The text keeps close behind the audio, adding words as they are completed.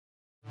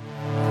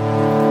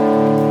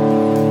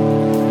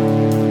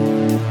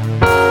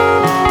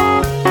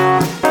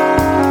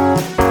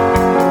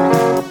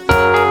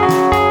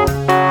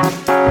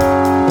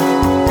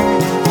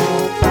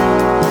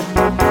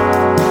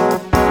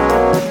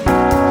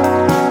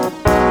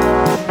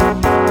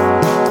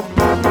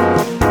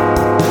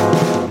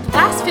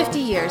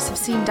have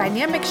seen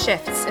dynamic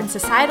shifts in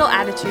societal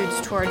attitudes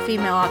toward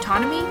female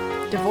autonomy,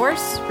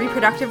 divorce,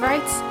 reproductive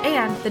rights,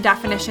 and the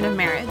definition of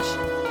marriage.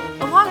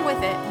 Along with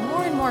it,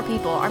 more and more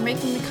people are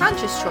making the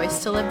conscious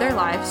choice to live their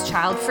lives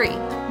child-free.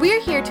 We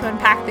are here to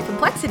unpack the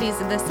complexities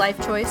of this life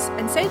choice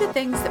and say the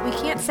things that we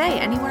can't say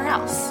anywhere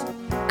else.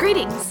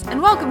 Greetings,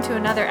 and welcome to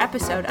another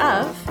episode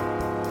of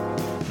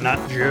Not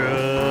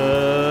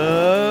Just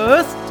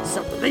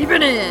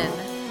Sleeping In.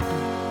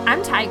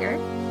 I'm Tiger.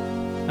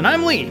 And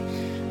I'm Lee.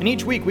 And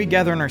each week we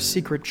gather in our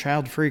secret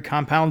child-free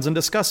compounds and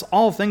discuss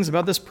all things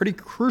about this pretty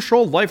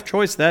crucial life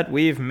choice that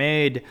we've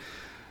made.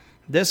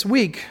 This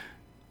week,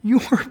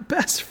 your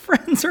best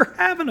friends are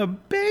having a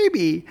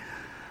baby.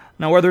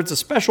 Now, whether it's a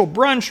special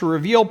brunch, a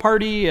reveal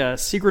party, a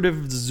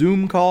secretive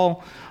Zoom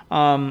call,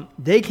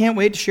 they can't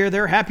wait to share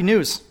their happy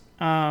news.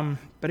 But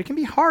it can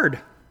be hard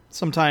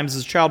sometimes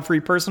as a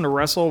child-free person to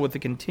wrestle with the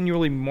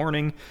continually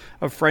mourning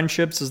of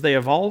friendships as they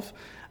evolve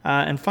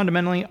and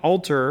fundamentally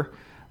alter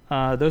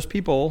those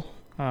people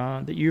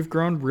that you've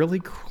grown really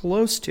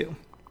close to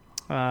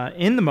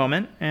in the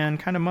moment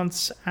and kind of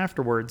months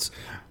afterwards.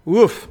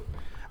 Woof.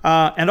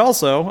 And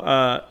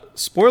also,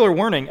 spoiler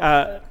warning,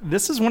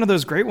 this is one of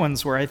those great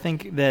ones where I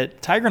think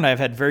that Tiger and I have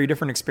had very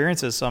different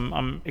experiences, so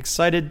I'm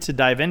excited to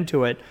dive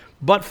into it.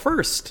 But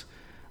first,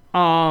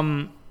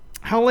 how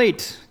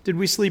late did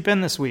we sleep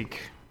in this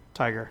week,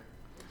 Tiger?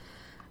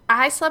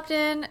 I slept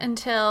in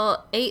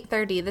until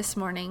 8:30 this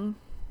morning.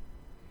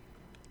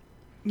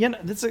 You know,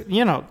 that's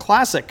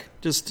classic.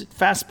 Just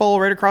fastball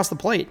right across the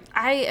plate.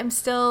 I am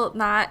still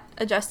not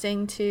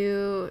adjusting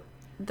to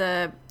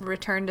the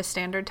return to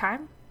standard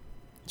time.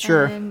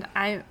 Sure. And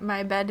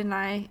my bed and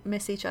I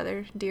miss each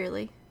other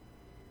dearly.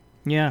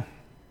 Yeah.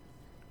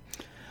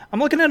 I'm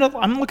looking at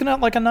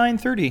like a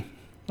 9:30,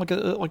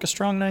 like a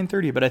strong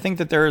 9:30. But I think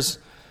that there's,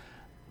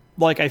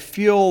 I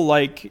feel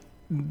like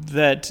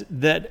that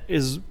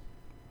is,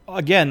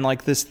 again,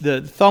 like this,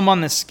 the thumb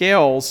on the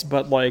scales.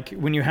 But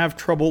when you have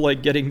trouble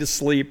getting to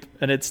sleep,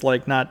 and it's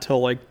not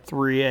till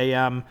 3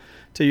 a.m.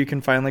 till you can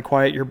finally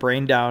quiet your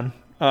brain down,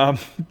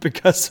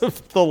 because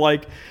of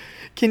the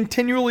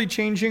continually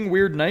changing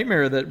weird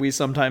nightmare that we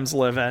sometimes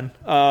live in,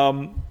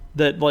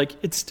 that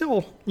it's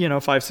still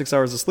 5-6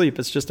 hours of sleep.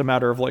 It's just a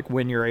matter of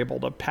when you're able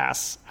to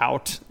pass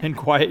out and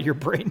quiet your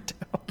brain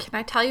down. Can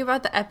I tell you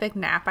about the epic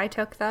nap I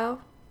took though?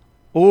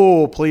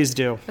 Oh, please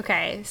do.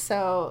 Okay,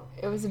 so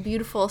it was a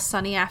beautiful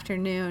sunny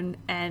afternoon,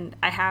 and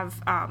I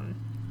have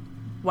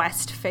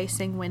west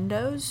facing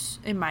windows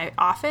in my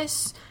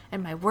office,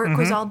 and my work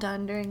was all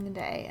done during the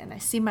day, and I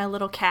see my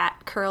little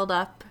cat curled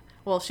up.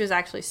 Well, she was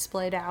actually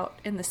splayed out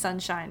in the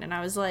sunshine, and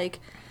I was like,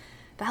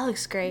 that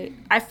looks great.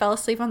 I fell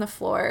asleep on the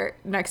floor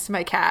next to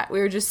my cat. We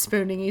were just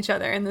spooning each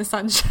other in the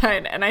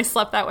sunshine, and I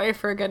slept that way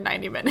for a good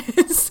 90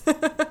 minutes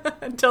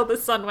until the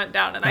sun went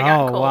down and I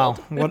got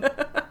cold.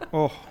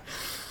 Wow.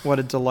 What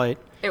a delight.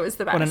 It was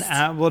the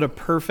best. What a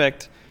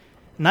perfect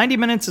 90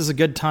 minutes is a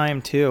good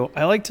time too.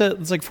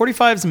 It's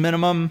 45's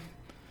minimum.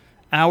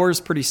 Hours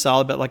pretty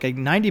solid, but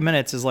 90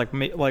 minutes is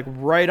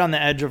right on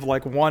the edge of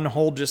one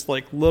whole just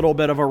little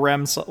bit of a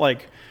REM,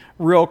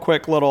 real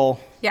quick little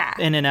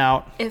in and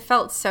out. It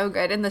felt so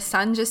good, and the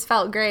sun just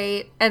felt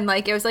great, and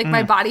it was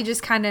my body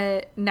just kind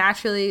of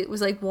naturally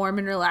was warm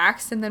and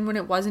relaxed. And then when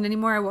it wasn't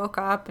anymore, I woke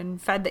up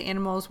and fed the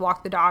animals,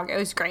 walked the dog. It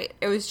was great.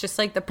 It was just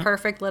the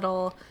perfect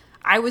little,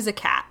 I was a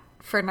cat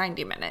for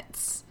 90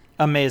 minutes.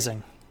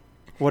 Amazing.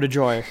 What a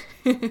joy.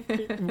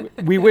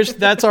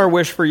 That's our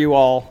wish for you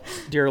all,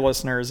 dear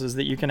listeners, is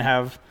that you can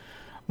have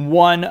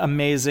one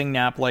amazing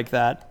nap like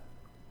that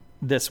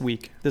this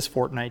week, this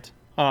fortnight,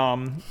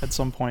 at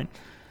some point.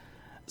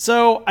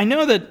 So I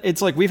know that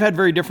it's we've had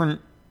very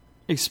different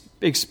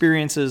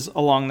experiences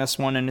along this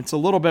one, and it's a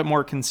little bit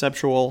more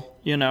conceptual,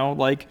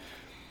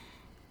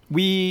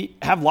 we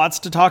have lots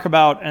to talk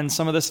about, and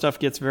some of this stuff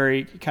gets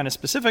very kind of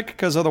specific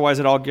because otherwise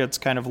it all gets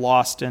kind of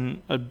lost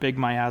in a big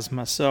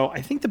miasma. So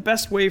I think the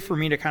best way for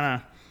me to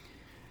kind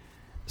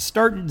of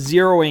start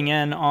zeroing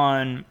in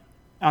on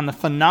the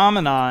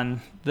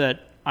phenomenon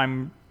that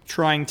I'm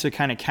trying to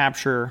kind of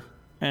capture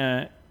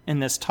in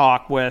this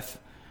talk with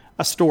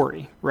a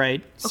story,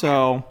 right? Okay.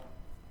 So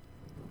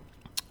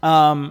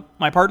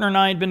my partner and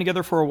I had been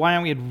together for a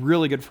while. We had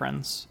really good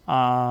friends.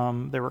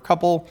 They were a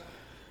couple,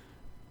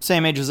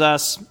 same age as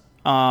us,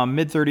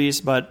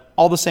 mid-30s, but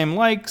all the same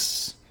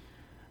likes.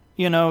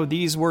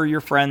 These were your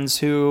friends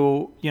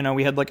who,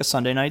 we had a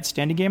Sunday night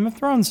standing Game of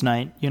Thrones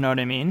night. You know what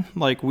I mean?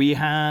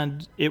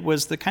 It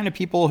was the kind of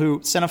people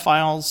who,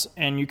 cinephiles,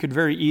 and you could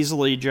very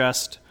easily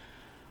just,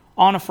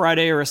 on a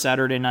Friday or a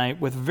Saturday night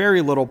with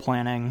very little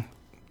planning,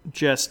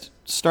 just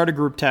start a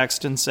group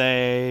text and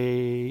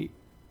say,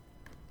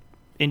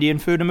 Indian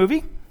food, a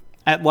movie?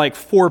 At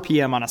 4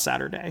 p.m. on a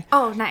Saturday.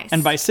 Oh, nice.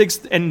 And by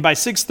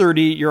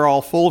 6:30, you're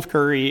all full of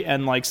curry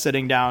and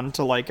sitting down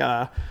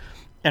to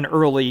an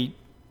early,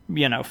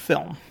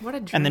 film. What a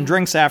dream. And then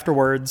drinks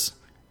afterwards.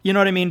 You know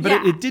what I mean?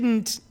 But it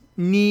didn't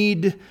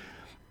need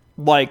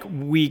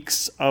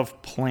weeks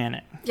of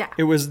planning. Yeah.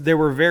 They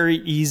were very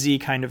easy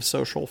kind of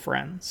social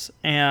friends.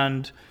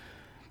 And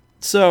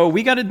so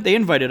they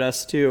invited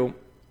us to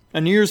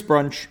a New Year's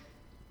brunch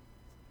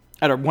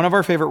at one of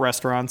our favorite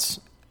restaurants,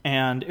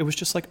 and it was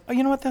just like, oh,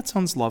 you know what? That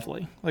sounds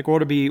lovely. Like, what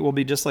would it be? We'll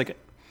be just like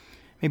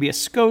maybe a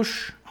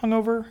skosh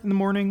hungover in the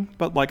morning,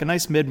 but like a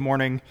nice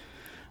mid-morning.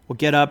 We'll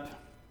get up,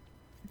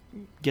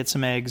 get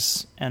some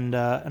eggs and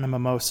a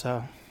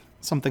mimosa,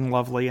 something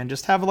lovely, and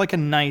just have like a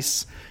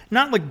nice,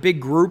 not like big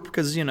group,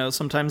 because, you know,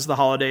 sometimes the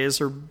holidays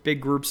are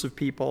big groups of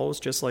people. It's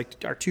just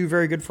like our two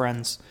very good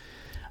friends,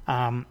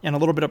 and a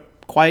little bit of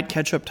quiet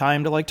catch-up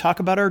time to like talk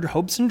about our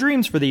hopes and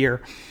dreams for the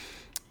year.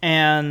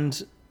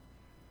 And,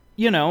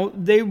 you know,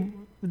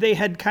 they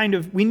had kind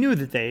of, we knew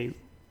that they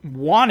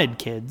wanted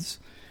kids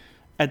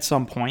at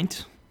some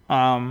point.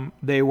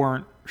 They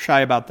weren't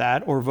shy about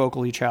that or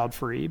vocally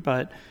child-free,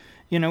 but,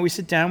 you know, we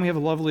sit down, we have a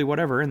lovely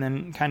whatever, and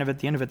then kind of at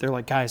the end of it, they're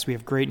like, guys, we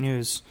have great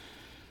news.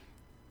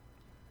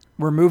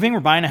 We're moving, we're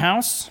buying a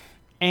house,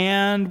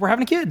 and we're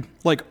having a kid.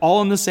 Like,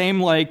 all in the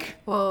same, like...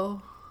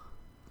 Whoa.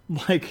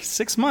 Like,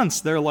 6 months.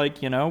 They're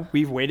like, you know,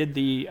 we've waited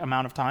the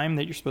amount of time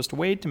that you're supposed to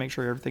wait to make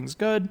sure everything's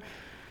good.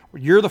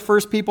 You're the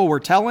first people we're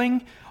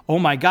telling. Oh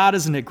my God,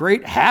 isn't it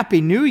great?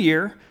 Happy New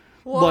Year.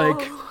 Whoa.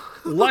 Like,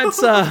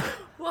 let's,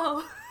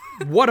 Whoa.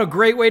 what a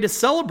great way to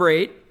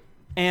celebrate.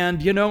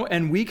 And, you know,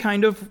 and we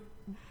kind of...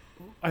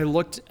 I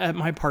looked at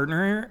my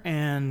partner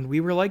and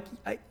we were like,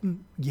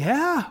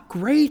 yeah,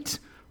 great,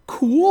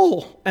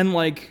 cool. And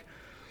like,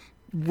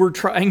 we're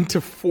trying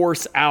to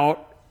force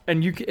out,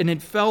 and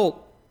it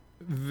felt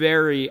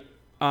very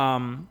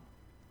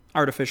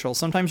artificial.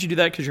 Sometimes you do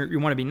that because you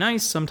want to be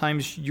nice.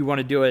 Sometimes you want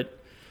to do it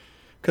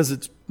because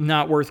it's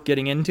not worth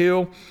getting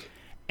into.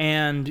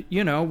 And,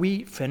 you know,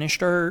 we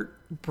finished our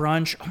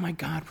brunch. Oh my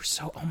God,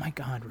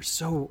 we're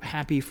so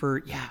happy for,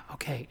 yeah,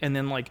 okay. And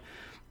then like,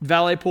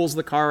 valet pulls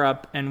the car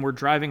up and we're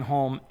driving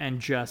home,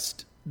 and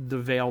just the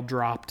veil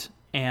dropped,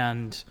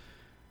 and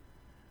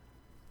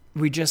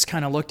we just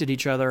kind of looked at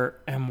each other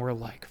and we're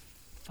like,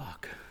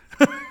 fuck.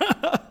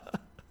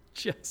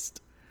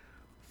 Just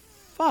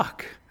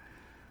fuck.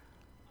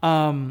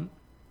 And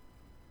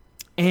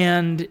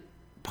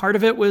part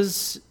of it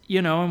was,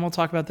 you know, and we'll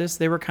talk about this,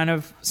 they were kind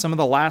of some of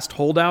the last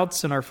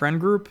holdouts in our friend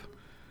group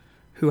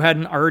who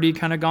hadn't already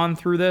kind of gone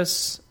through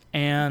this,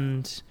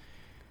 and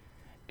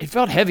it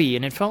felt heavy,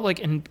 and it felt like,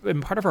 in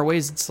part of our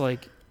ways, it's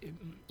like,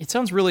 it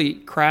sounds really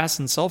crass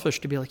and selfish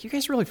to be like, you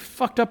guys really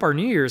fucked up our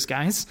New Year's,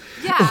 guys.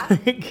 Yeah.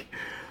 Like,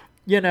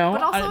 you know,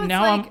 but also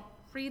now like,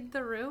 read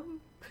the room.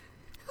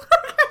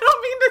 I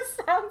don't mean to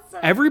sound so...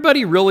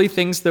 Everybody really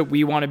thinks that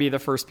we want to be the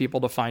first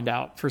people to find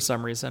out for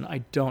some reason. I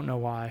don't know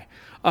why.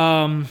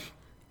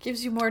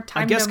 Gives you more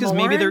time, I guess because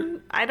maybe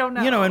they're... I don't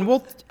know. You know, and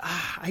we'll...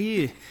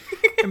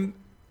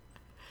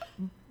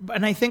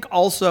 And I think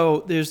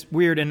also there's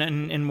weird,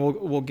 and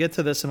we'll get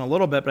to this in a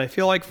little bit, but I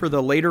feel like for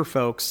the later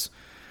folks,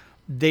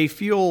 they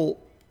feel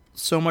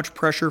so much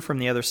pressure from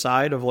the other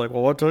side of like,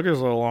 well, what took us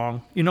so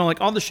long? You know,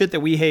 like all the shit that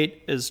we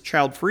hate as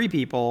child-free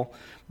people,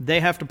 they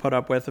have to put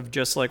up with, of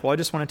just like, well, I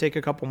just want to take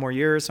a couple more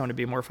years. I want to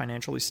be more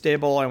financially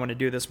stable. I want to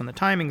do this when the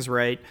timing's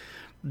right.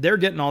 They're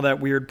getting all that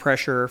weird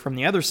pressure from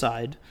the other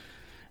side.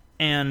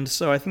 And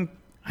so I think,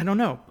 I don't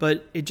know,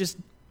 but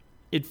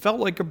it felt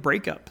like a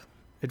breakup.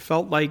 It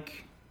felt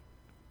like,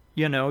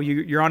 you know,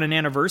 you're on an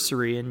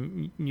anniversary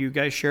and you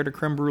guys shared a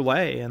creme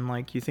brulee, and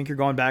like you think you're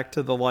going back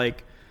to the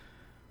like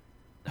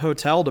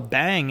hotel to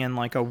bang in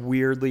like a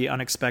weirdly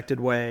unexpected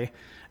way,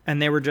 and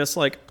they were just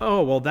like,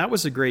 oh well, that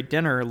was a great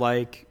dinner,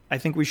 like I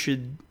think we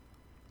should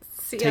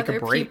see take other a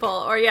break. people,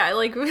 or yeah,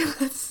 like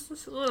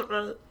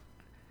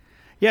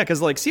yeah,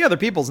 because like see other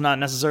people's not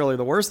necessarily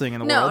the worst thing in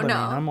the world. No.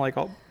 I mean, I'm like,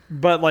 oh,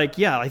 but like,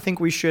 yeah, I think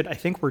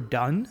we're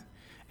done,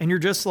 and you're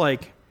just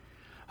like,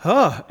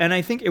 huh. And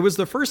I think it was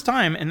the first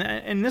time,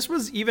 and this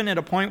was even at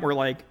a point where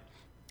like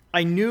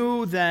I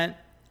knew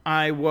that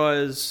I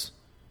was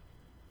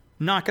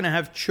not going to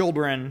have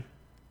children,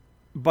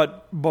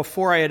 but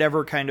before I had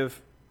ever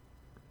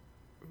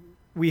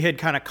we had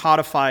kind of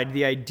codified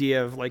the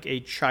idea of like a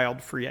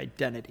child-free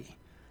identity,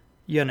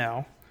 you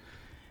know,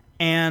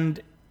 and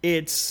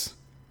it's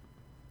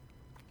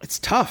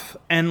tough.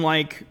 And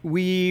like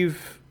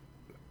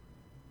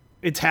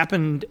it's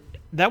happened.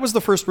 That was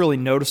the first really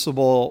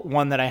noticeable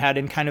one that I had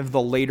in kind of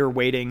the later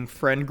waiting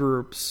friend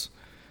groups.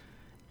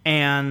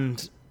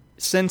 And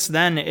since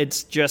then,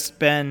 it's just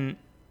been,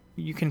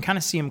 you can kind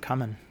of see them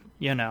coming,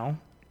 you know?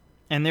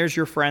 And there's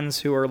your friends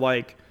who are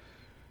like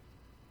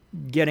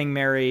getting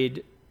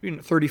married,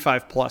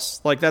 35 plus.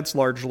 Like that's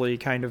largely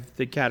kind of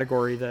the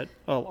category that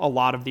a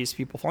lot of these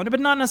people fall into, but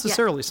not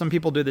necessarily. Yeah. Some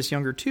people do this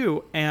younger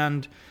too.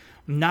 And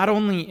not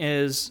only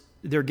is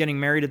they're getting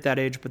married at that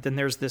age, but then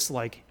there's this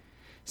like,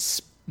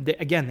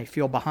 they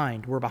feel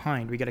behind. We're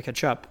behind. We got to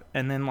catch up.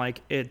 And then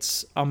like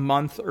it's a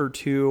month or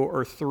 2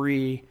 or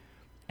 3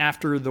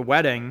 after the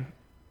wedding,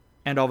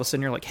 and all of a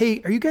sudden you're like,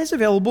 hey, are you guys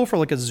available for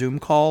like a Zoom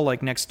call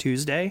like next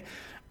Tuesday?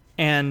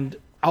 And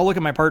I'll look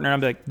at my partner and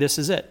I'll be like, this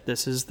is it.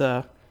 This is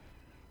the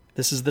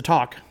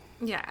talk.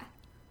 Yeah.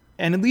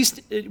 And at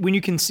least when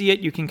you can see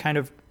it, you can kind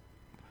of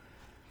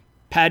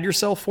pad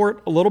yourself for it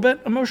a little bit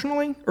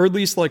emotionally, or at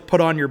least like put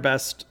on your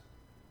best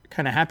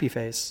kind of happy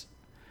face.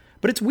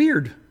 But it's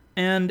weird.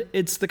 And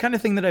it's the kind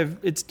of thing that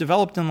it's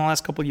developed in the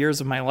last couple of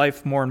years of my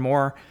life more and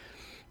more.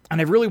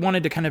 And I've really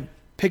wanted to kind of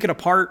pick it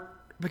apart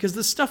because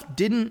this stuff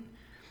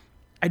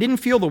I didn't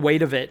feel the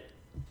weight of it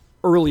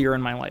earlier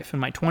in my life, in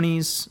my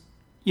 20s.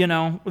 You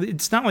know,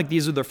 it's not like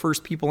these are the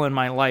first people in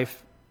my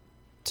life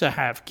to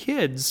have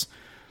kids.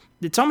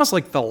 It's almost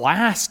like the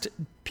last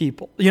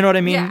people, you know what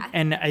I mean? Yeah.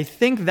 And I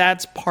think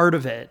that's part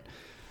of it.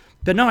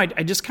 But no, I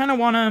just kind of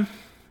want to,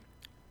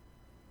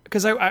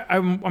 because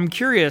I'm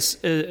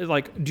curious,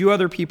 like, do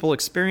other people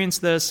experience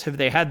this? Have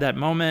they had that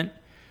moment?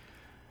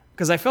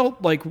 Because I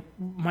felt like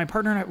my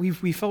partner and I,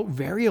 we felt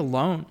very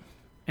alone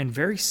and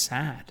very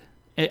sad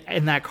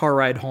in that car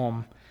ride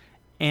home.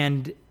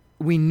 And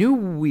we knew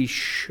we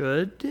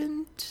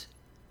shouldn't.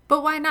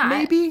 But why not?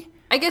 Maybe.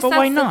 I guess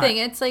that's the thing.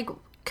 It's like,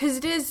 because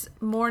it is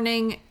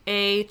mourning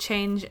a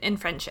change in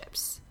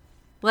friendships.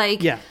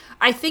 Like, yeah.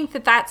 I think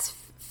that's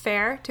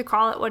fair to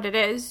call it what it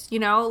is, you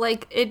know,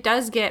 like it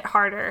does get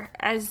harder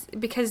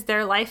because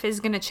their life is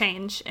going to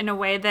change in a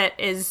way that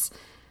is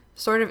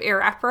sort of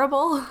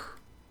irreparable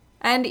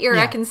and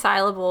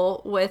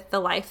irreconcilable with the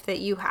life that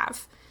you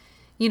have,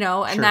 you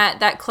know, and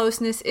that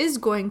closeness is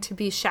going to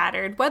be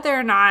shattered, whether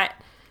or not,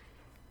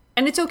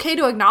 and it's okay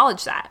to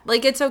acknowledge that.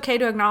 Like, it's okay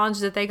to acknowledge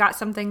that they got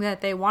something that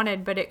they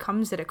wanted, but it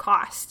comes at a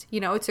cost. You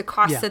know, it's a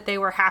cost that they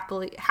were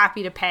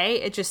happy to pay.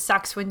 It just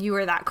sucks when you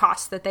were that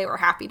cost that they were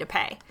happy to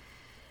pay.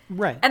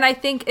 Right. And I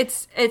think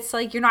it's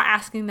like you're not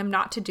asking them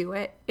not to do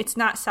it. It's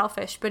not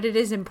selfish, but it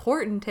is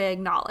important to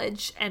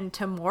acknowledge and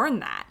to mourn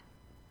that.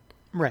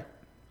 Right.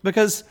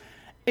 Because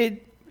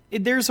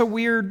there's a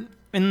weird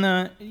in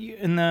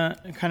the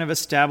kind of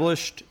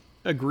established,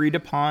 agreed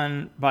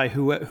upon by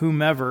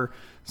whomever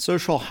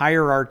social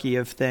hierarchy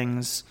of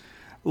things,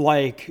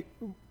 like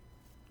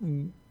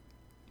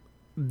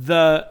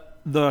the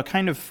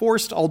kind of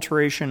forced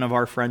alteration of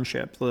our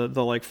friendship,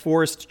 the like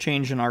forced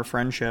change in our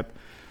friendship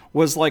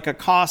was like a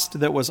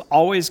cost that was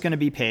always going to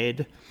be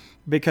paid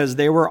because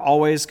they were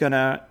always going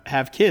to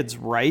have kids,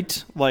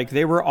 right? Like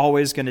they were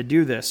always going to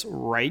do this,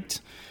 right?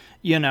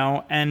 You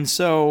know, and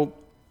so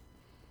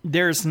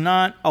there's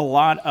not a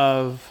lot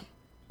of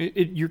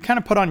you're kind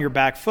of put on your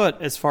back foot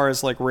as far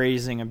as like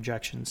raising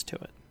objections to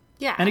it.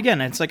 Yeah. And again,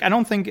 it's like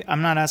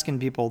I'm not asking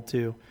people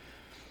to,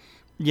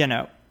 you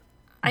know,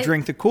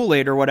 drink the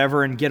Kool-Aid or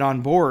whatever and get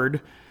on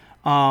board.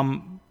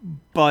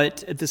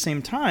 But at the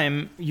same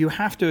time, you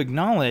have to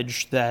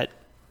acknowledge that,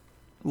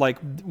 like,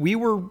 we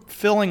were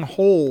filling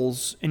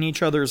holes in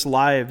each other's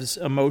lives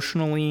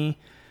emotionally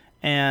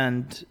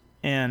and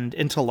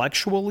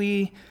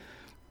intellectually.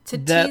 To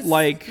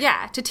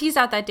tease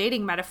out that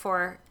dating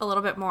metaphor a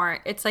little bit more,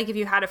 it's like if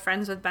you had a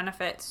friends with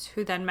benefits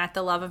who then met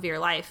the love of your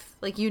life.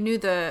 Like, you knew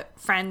the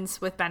friends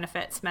with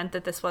benefits meant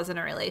that this wasn't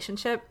a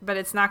relationship, but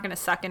it's not going to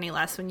suck any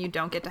less when you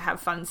don't get to have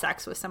fun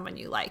sex with someone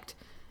you liked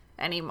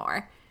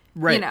anymore.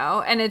 Right. You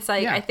know, and it's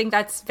like, I think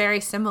that's very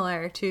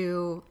similar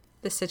to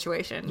the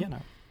situation. You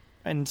know,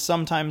 and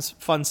sometimes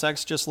fun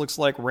sex just looks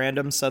like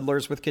random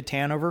settlers with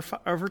Catan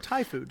over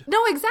Thai food.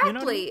 No,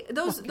 exactly. You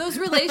know?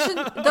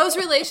 Those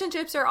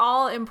relationships are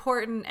all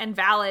important and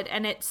valid,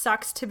 and it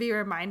sucks to be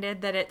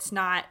reminded that it's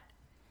not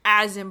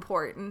as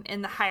important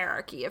in the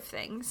hierarchy of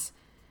things.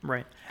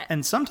 Right.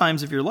 And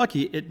sometimes, if you're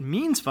lucky, it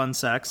means fun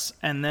sex,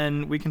 and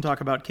then we can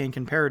talk about kink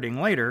and parroting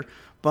later.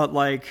 But,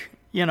 like,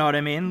 you know what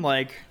I mean?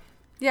 Like,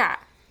 yeah.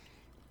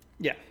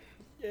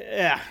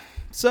 Yeah.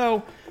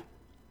 So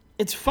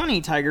it's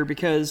funny, Tiger,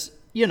 because,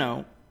 you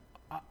know,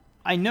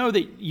 I know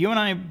that you and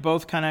I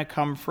both kind of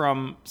come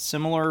from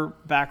similar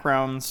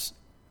backgrounds,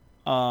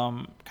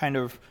 kind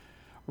of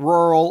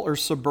rural or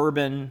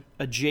suburban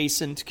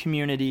adjacent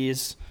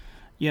communities,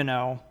 you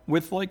know,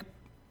 with like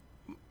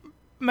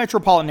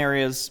metropolitan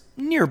areas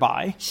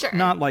nearby,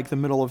 not like the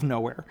middle of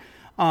nowhere.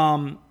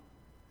 And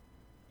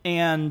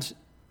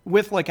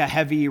with like a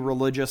heavy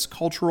religious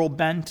cultural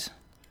bent.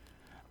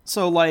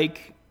 So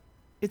like,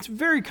 it's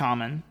very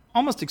common,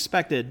 almost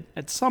expected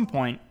at some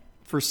point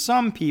for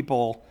some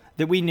people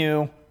that we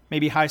knew,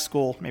 maybe high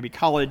school, maybe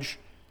college,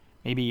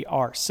 maybe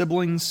our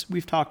siblings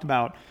we've talked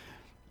about,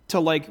 to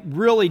like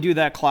really do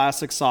that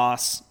classic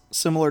sauce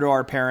similar to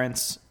our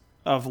parents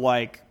of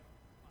like,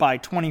 by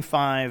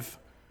 25,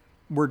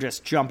 we're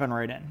just jumping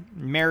right in.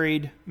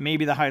 Married,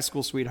 maybe the high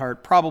school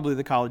sweetheart, probably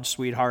the college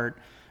sweetheart,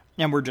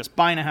 and we're just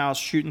buying a house,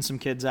 shooting some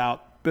kids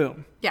out,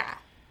 boom. Yeah.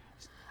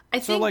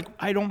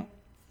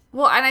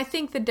 Well, and I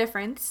think the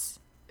difference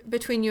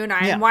between you and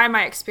I and why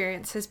my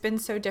experience has been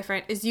so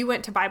different is you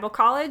went to Bible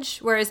college,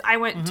 whereas I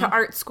went to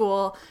art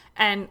school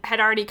and had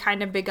already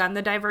kind of begun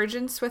the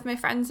divergence with my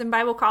friends in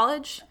Bible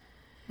college.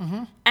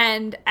 Mm-hmm.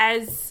 And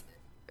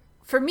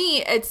for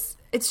me, it's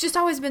just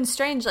always been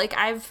strange. Like,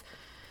 I've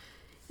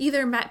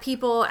either met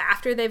people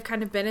after they've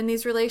kind of been in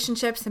these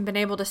relationships and been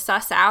able to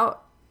suss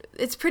out.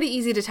 It's pretty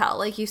easy to tell,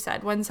 like you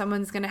said, when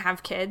someone's going to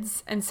have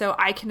kids. And so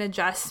I can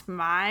adjust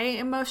my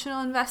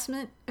emotional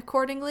investment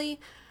accordingly.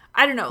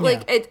 I don't know. Yeah.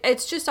 Like,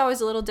 it's just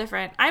always a little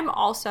different. I'm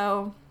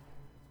also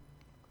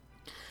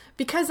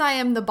because I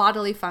am the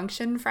bodily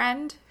function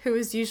friend who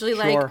is usually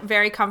Sure. like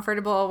very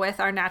comfortable with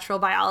our natural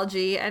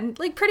biology and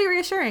like pretty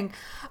reassuring,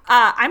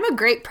 I'm a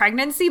great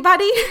pregnancy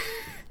buddy.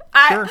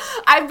 Sure.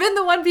 I've been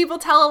the one people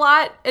tell a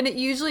lot, and it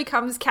usually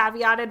comes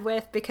caveated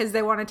with because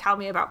they want to tell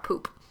me about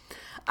poop.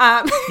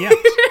 Yeah.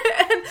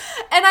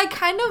 And I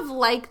kind of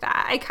like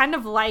that. I kind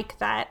of like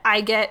that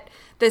I get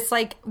this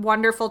like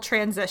wonderful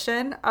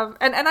transition of,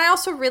 and I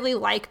also really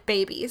like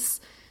babies.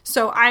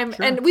 So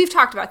and we've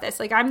talked about this,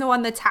 like I'm the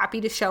one that's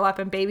happy to show up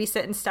and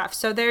babysit and stuff.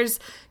 So there's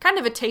kind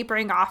of a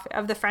tapering off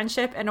of the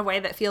friendship in a way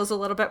that feels a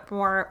little bit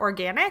more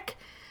organic.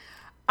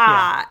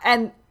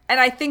 And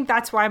I think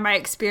that's why my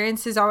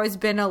experience has always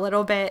been a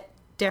little bit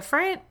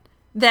different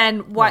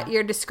than what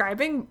you're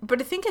describing.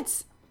 But I think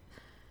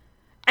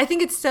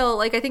it's still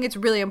like, I think it's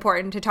really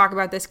important to talk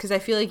about this because I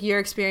feel like your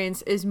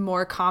experience is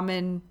more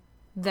common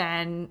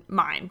than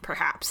mine,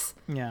 perhaps.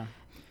 Yeah.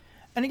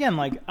 And again,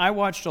 like I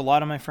watched a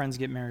lot of my friends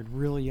get married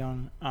really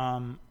young.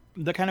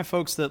 The kind of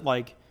folks that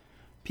like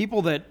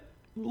people that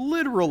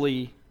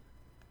literally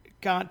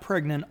got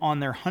pregnant on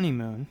their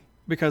honeymoon,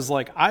 because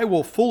like I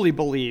will fully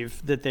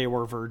believe that they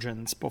were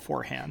virgins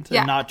beforehand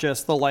and not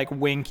just the like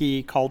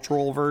winky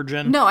cultural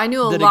virgin. No, I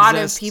knew a lot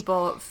of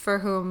people for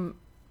whom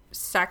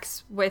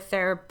sex with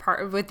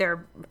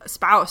their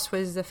spouse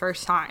was the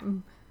first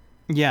time.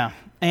 Yeah.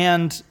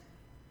 And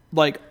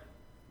like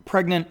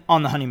pregnant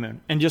on the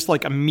honeymoon and just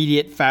like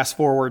immediate fast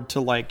forward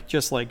to like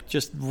just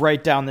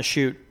right down the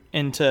chute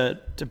into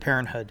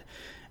parenthood.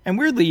 And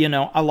weirdly, you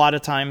know, a lot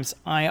of times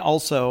I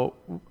also,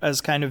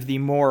 as kind of the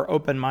more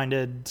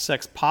open-minded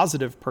sex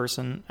positive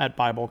person at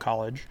Bible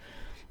college,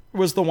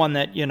 was the one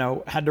that, you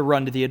know, had to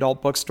run to the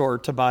adult bookstore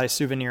to buy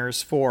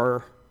souvenirs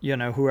for, you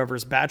know,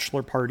 whoever's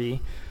bachelor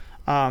party.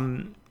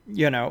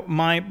 You know,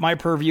 my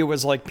purview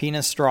was like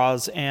penis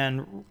straws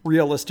and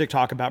realistic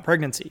talk about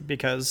pregnancy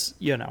because,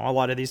 you know, a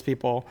lot of these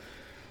people,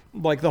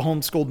 like the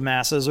homeschooled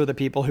masses or the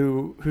people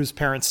whose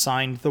parents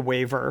signed the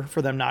waiver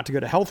for them not to go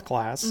to health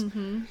class.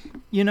 Mm-hmm.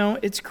 You know,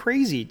 it's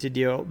crazy to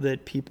deal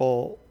that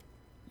people,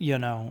 you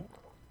know,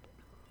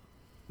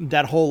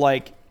 that whole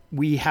like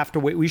we have to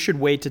wait, we should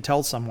wait to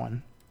tell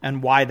someone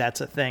and why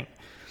that's a thing.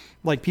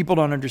 Like people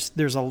don't understand.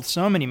 There's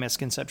so many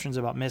misconceptions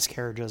about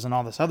miscarriages and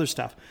all this other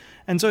stuff.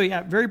 And so,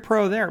 yeah, very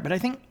pro there. But I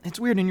think it's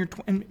weird.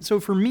 And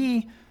so for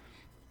me,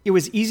 it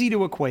was easy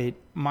to equate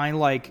my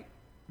like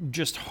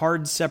just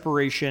hard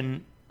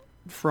separation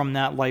from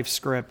that life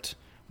script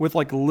with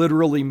like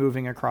literally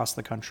moving across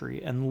the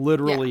country and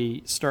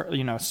literally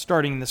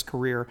starting this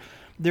career.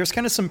 There's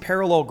kind of some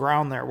parallel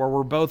ground there where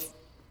we're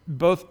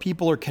both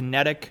people are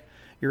kinetic.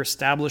 You're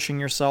establishing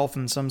yourself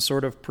in some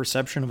sort of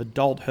perception of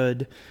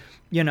adulthood.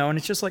 You know, and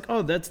it's just like,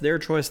 oh, that's their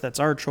choice, that's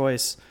our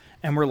choice.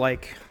 And we're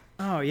like,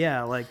 oh,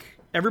 yeah, like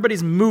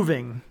everybody's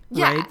moving,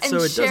 yeah, right?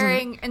 And so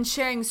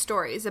sharing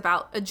stories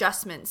about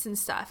adjustments and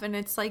stuff. And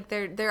it's like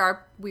there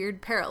are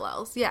weird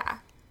parallels. Yeah.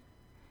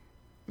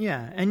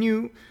 Yeah.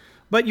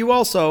 But you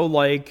also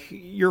like,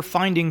 you're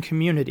finding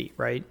community,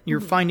 right? You're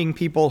finding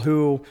people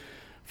who,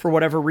 for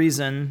whatever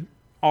reason,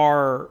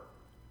 are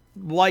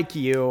like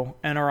you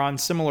and are on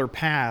similar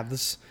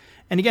paths.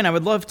 And again, I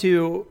would love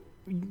to,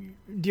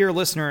 dear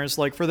listeners,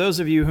 like for those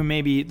of you who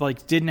maybe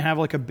like didn't have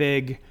like a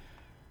big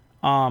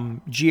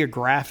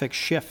geographic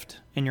shift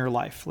in your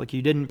life, like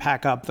you didn't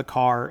pack up the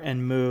car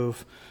and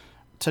move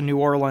to New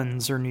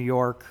Orleans or New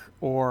York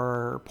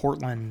or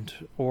Portland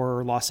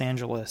or Los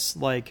Angeles,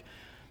 like,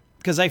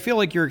 because I feel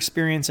like your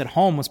experience at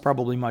home was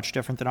probably much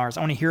different than ours.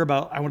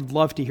 I would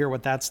love to hear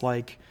what that's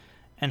like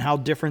and how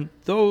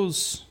different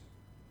those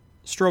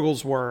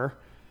struggles were,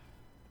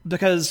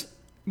 because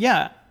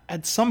yeah,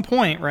 at some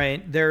point,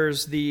 right,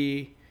 there's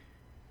the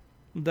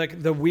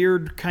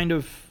weird kind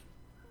of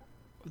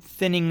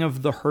thinning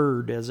of the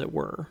herd, as it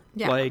were.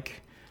 Yeah.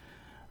 Like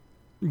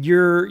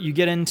you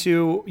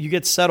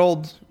get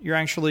settled, you're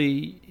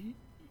actually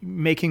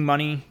making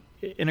money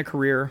in a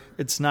career.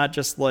 It's not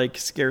just like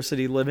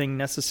scarcity living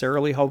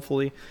necessarily,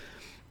 hopefully.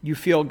 You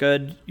feel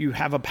good, you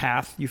have a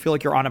path, you feel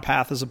like you're on a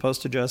path as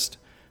opposed to just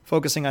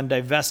focusing on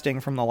divesting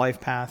from the life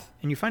path,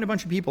 and you find a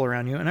bunch of people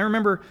around you. And I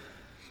remember,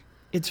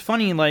 it's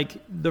funny, like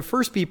the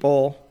first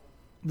people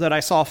that I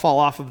saw fall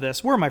off of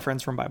this were my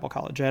friends from Bible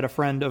college. I had a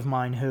friend of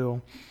mine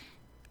who,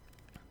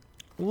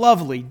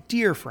 lovely,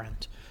 dear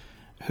friend,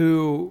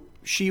 who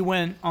she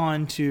went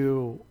on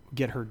to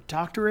get her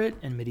doctorate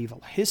in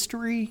medieval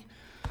history,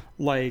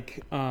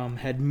 like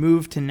had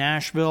moved to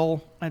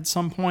Nashville at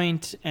some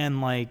point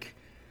and like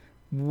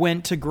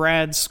went to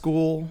grad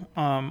school,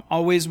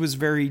 always was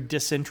very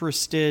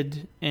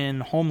disinterested in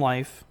home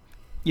life,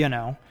 you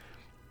know,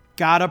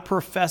 got a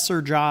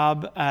professor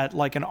job at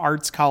like an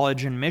arts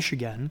college in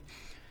Michigan.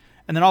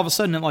 And then all of a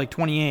sudden at like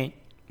 28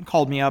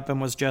 called me up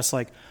and was just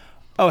like,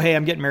 oh, hey,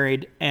 I'm getting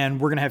married and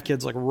we're going to have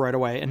kids like right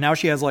away. And now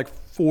she has like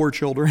 4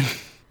 children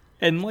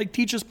and like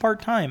teaches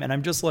part-time. And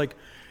I'm just like,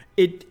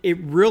 it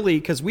really,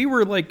 because we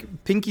were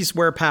like pinky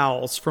swear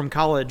pals from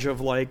college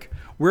of like,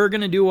 we're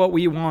going to do what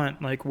we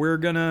want. Like we're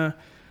going to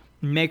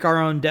make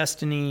our own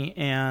destiny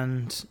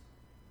and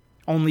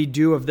only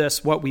do of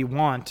this what we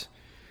want.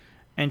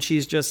 And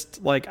she's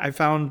just like, I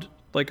found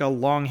like a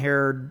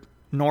long-haired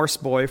Norse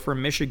boy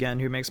from Michigan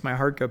who makes my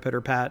heart go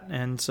pitter-pat.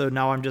 And so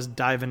now I'm just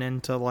diving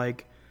into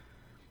like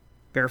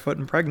barefoot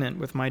and pregnant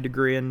with my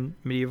degree in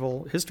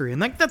medieval history. And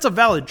like, that's a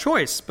valid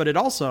choice, but it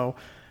also,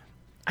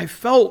 I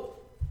felt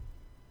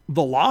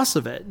the loss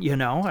of it, you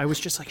know? I was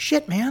just like,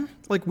 shit, man.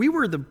 Like we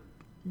were the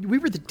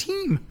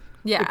team.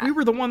 Yeah. Like, we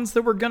were the ones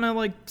that were gonna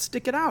like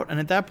stick it out. And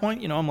at that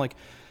point, you know, I'm like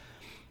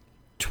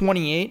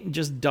 28 and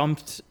just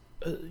dumped,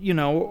 you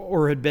know,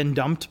 or had been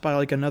dumped by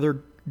like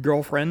another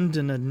girlfriend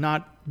in a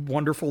not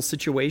wonderful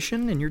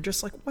situation. And you're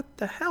just like, what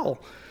the hell,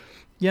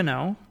 you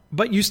know?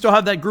 But you still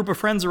have that group of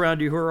friends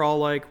around you who are all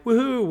like,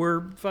 woohoo,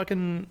 we're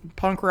fucking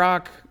punk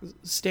rock,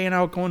 staying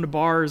out, going to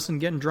bars and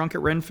getting drunk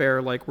at Ren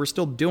Fair. Like, we're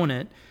still doing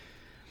it.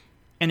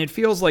 And it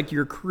feels like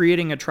you're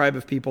creating a tribe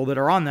of people that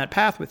are on that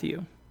path with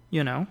you,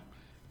 you know?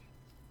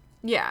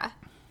 Yeah.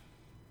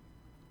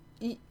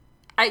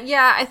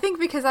 I think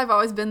because I've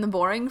always been the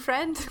boring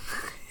friend,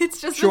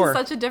 it's just been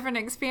such a different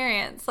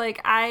experience.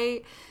 Like,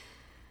 I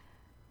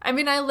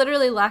mean, I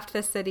literally left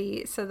the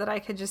city so that I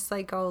could just,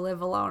 like, go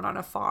live alone on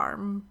a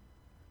farm.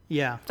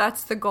 Yeah.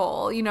 That's the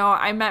goal. You know,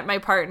 I met my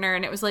partner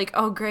and it was like,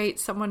 oh, great,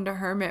 someone to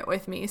hermit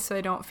with me so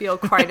I don't feel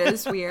quite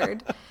as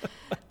weird.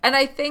 And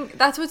I think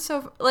that's what's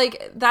so,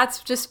 like,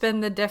 that's just been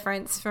the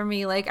difference for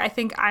me. Like, I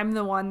think I'm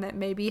the one that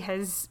maybe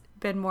has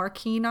been more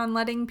keen on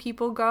letting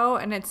people go,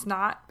 and it's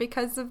not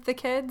because of the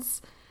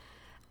kids.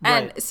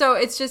 And right. So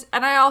it's just,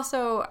 and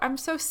I'm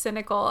so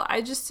cynical.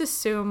 I just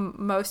assume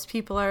most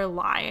people are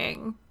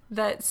lying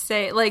that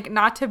say, like,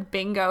 not to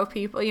bingo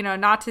people, you know,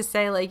 not to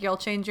say, like, you'll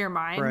change your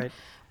mind. Right.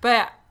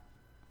 But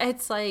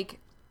it's like,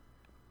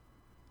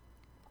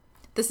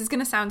 this is going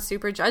to sound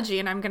super judgy,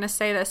 and I'm going to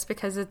say this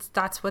because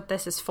that's what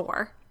this is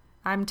for.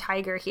 I'm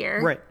Tiger here.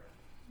 Right.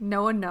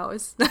 No one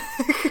knows.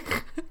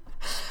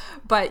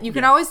 But you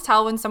can always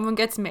tell when someone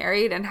gets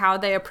married and how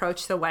they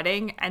approach the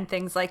wedding and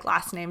things like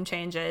last name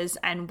changes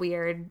and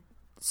weird,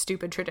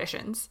 stupid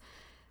traditions,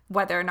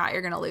 whether or not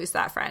you're going to lose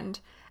that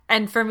friend.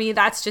 And for me,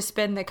 that's just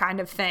been the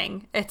kind of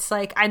thing. It's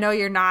like, I know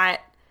you're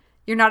not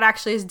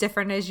actually as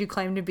different as you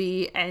claim to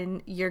be,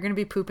 and you're going to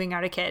be pooping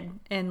out a kid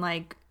in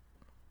like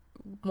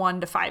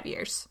 1 to 5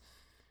 years.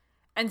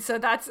 And so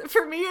that's,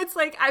 for me, it's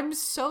like, I'm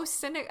so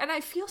cynical and I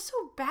feel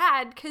so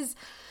bad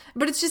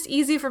but it's just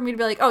easy for me to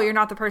be like, oh, you're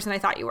not the person I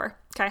thought you were.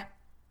 Okay.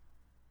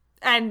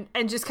 And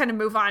just kind of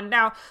move on.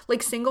 Now,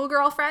 like, single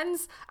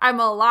girlfriends,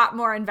 I'm a lot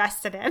more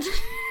invested in.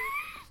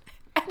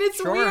 And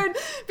it's weird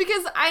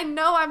because I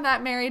know I'm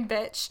that married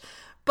bitch,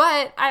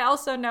 but I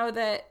also know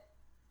that,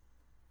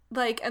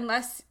 like,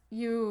 unless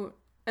you,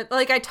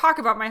 like, I talk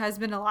about my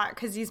husband a lot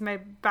because he's my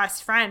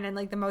best friend and,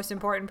 like, the most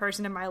important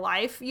person in my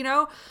life, you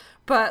know?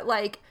 But,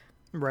 like,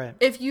 right.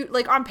 If you,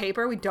 like, on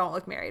paper, we don't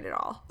look married at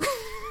all.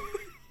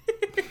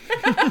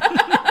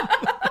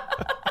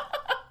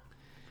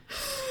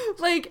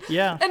 Like,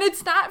 yeah. And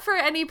it's not for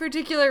any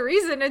particular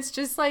reason. It's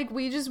just like,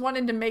 we just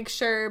wanted to make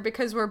sure,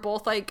 because we're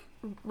both like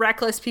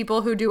reckless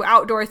people who do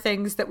outdoor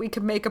things, that we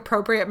could make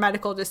appropriate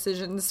medical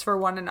decisions for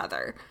one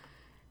another.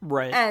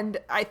 Right. And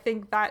I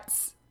think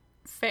that's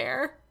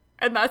fair.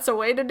 And that's a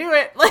way to do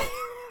it. Like,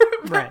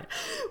 right.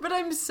 But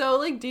I'm so,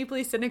 like,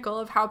 deeply cynical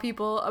of how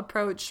people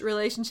approach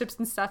relationships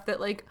and stuff,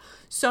 that, like,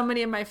 so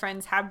many of my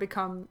friends have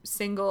become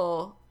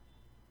single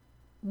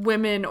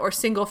women or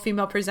single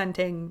female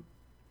presenting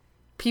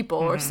people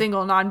or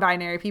single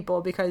non-binary people,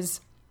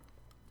 because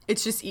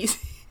it's just easy.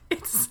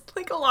 It's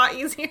like a lot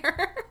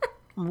easier.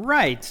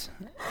 Right.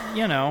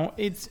 You know,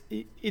 it's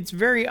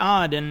very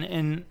odd,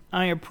 and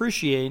I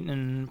appreciate,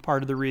 and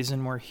part of the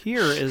reason we're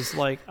here is,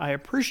 like, I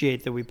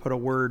appreciate that we put a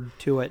word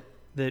to it,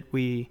 that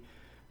we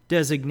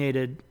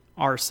designated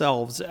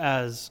ourselves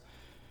as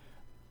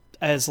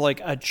like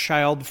a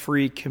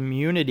child-free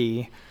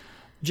community,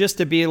 just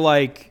to be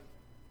like,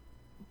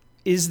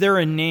 is there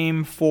a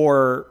name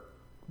for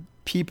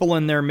people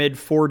in their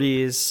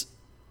mid-40s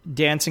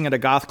dancing at a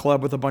goth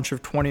club with a bunch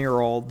of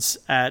 20-year-olds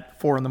at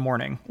 4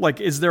 a.m? Like,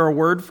 is there a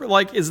word for,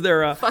 like, is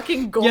there a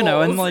fucking goals, you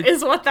know, and like,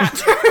 is what that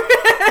term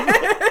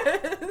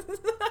is.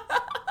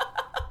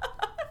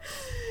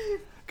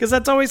 Because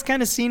that's always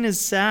kind of seen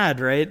as sad,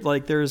 right?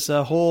 Like, there's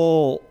a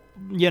whole,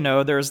 you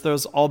know, there's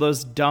all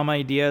those dumb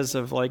ideas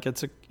of, like,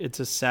 it's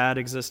a sad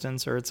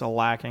existence or it's a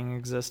lacking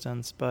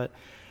existence. But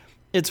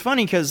it's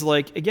funny because,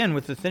 like, again,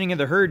 with the thinning of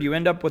the herd, you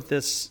end up with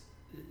this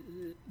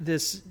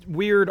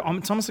weird,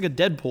 it's almost like a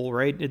Deadpool,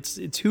 right?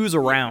 It's who's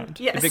around.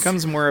 Yes. It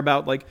becomes more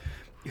about, like,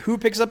 who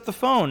picks up the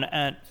phone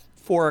at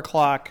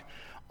 4:00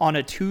 on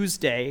a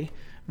Tuesday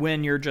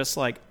when you're just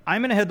like,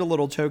 I'm going to head to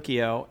Little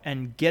Tokyo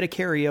and get a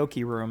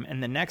karaoke room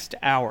in the next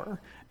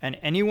hour, and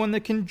anyone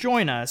that can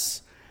join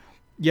us,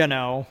 you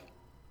know,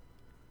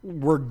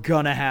 we're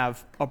going to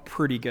have a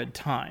pretty good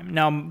time.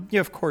 Now,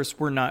 yeah, of course,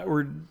 we're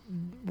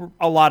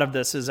a lot of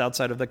this is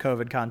outside of the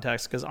COVID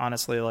context, because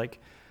honestly, like,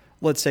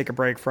 let's take a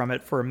break from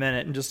it for a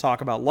minute and just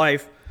talk about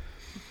life.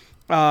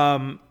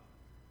 But,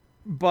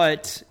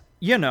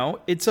 you know,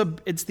 it's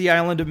the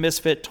island of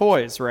misfit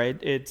toys, right?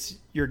 It's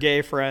your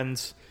gay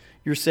friends,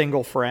 your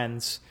single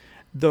friends,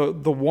 the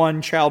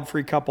one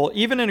child-free couple,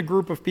 even in a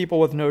group of people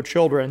with no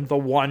children, the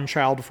one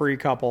child-free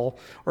couple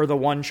or the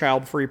one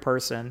child-free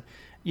person,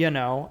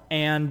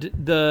 and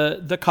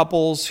the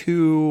couples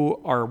who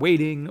are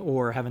waiting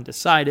or haven't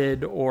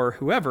decided or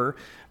whoever.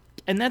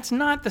 And that's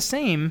not the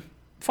same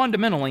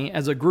fundamentally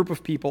as a group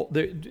of people.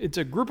 It's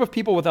a group of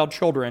people without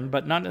children,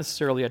 but not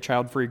necessarily a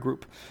child-free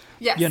group.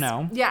 Yes.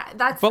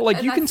 Yeah, but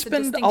like you can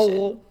spend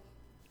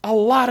a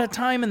lot of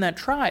time in that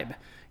tribe.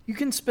 You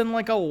can spend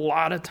like a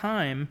lot of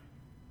time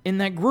in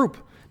that group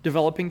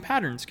developing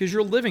patterns because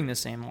you're living the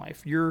same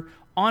life. You're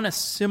on a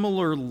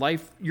similar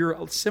life. You're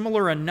a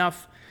similar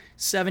enough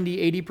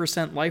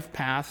 70-80% life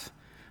path,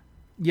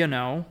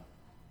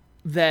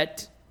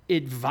 that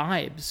it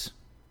vibes,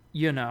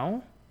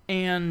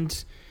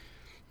 and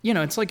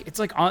it's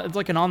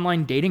like an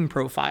online dating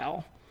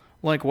profile.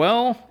 Like,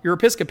 well, you're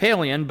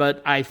Episcopalian,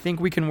 but I think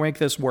we can make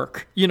this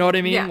work. You know what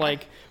I mean? Yeah.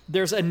 Like,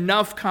 there's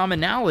enough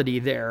commonality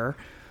there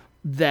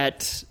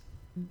that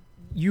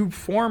you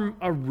form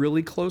a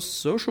really close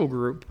social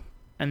group.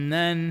 And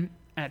then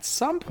at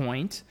some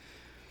point,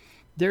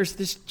 there's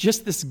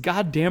this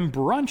goddamn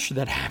brunch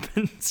that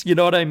happens. You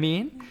know what I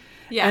mean?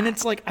 Yeah. And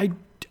it's like,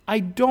 I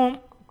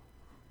don't,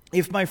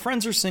 if my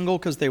friends are single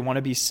because they want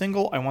to be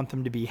single, I want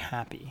them to be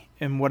happy,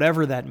 and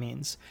whatever that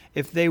means.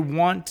 If they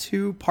want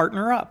to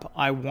partner up,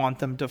 I want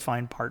them to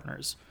find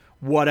partners,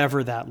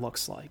 whatever that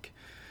looks like.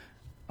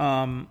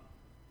 But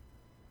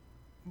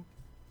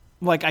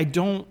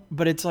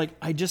it's like,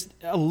 I just,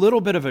 a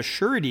little bit of a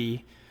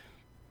surety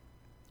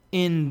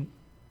in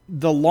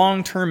the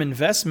long-term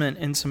investment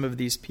in some of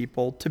these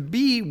people to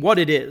be what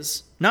it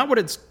is, not what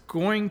it's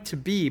going to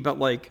be, but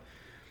like,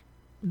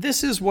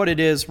 this is what it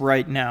is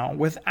right now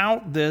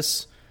without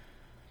this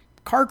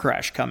car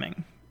crash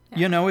coming.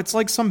 Yeah. It's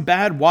like some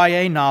bad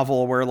YA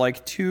novel where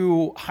like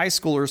two high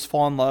schoolers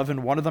fall in love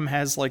and one of them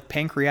has like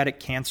pancreatic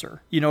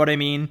cancer. You know what I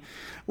mean?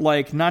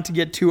 Like, not to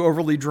get too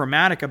overly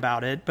dramatic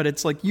about it, but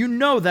it's like,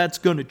 that's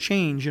going to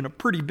change in a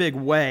pretty big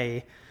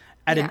way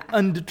at an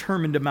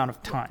undetermined amount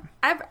of time.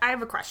 I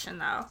have a question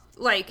though.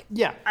 Like,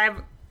 yeah,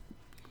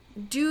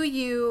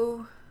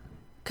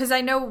 because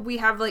I know we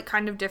have like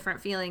kind of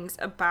different feelings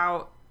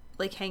about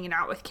like hanging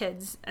out with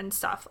kids and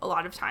stuff a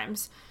lot of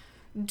times.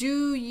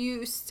 Do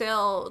you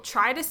still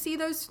try to see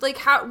those, like,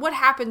 what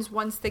happens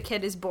once the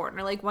kid is born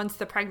or like once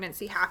the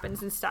pregnancy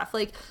happens and stuff?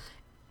 Like,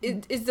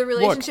 is the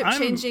relationship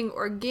changing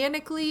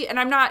organically?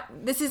 And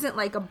this isn't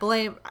like a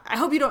blame. I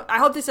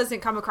hope this doesn't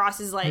come across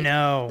as like,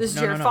 this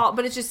is your fault,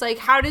 but it's just like,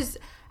 how does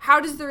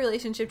the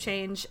relationship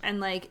change?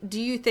 And like,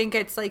 do you think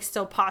it's like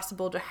still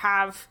possible to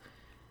have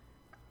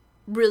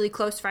really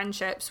close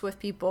friendships with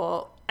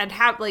people and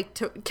have like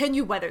can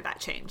you weather that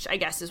change, I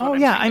guess is what I'm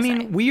trying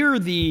to say. We are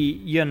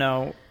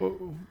the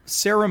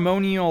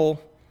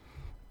ceremonial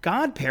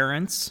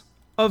godparents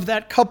of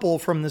that couple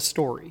from the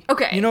story.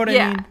 Okay, you know what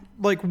I mean?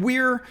 Like,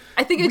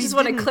 I think I just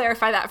want to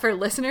clarify that for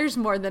listeners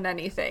more than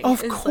anything.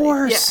 Of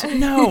course. Like,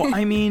 no,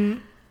 I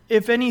mean,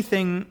 if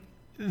anything,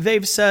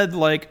 they've said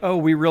like, oh,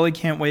 we really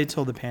can't wait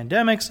till the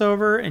pandemic's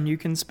over and you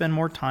can spend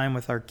more time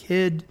with our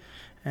kid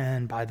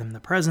and buy them the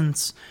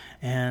presents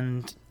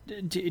and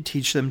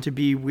teach them to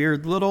be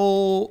weird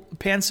little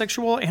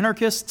pansexual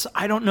anarchists.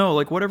 I don't know,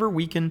 like whatever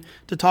we can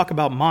to talk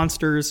about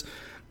monsters,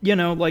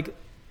 like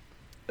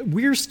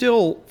we're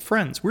still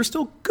friends. We're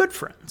still good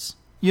friends,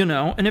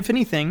 and if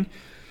anything,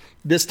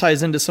 this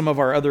ties into some of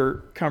our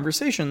other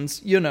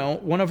conversations.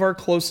 One of our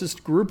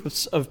closest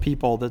groups of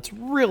people that's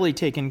really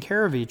taken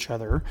care of each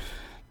other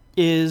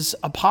is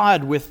a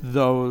pod with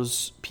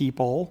those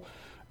people,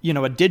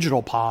 a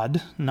digital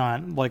pod,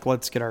 not like,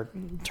 let's get our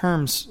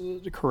terms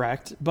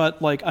correct,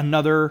 but like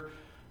another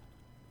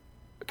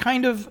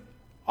kind of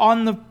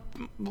on the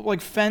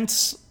like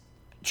fence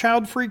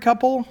child-free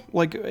couple,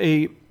 like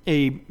a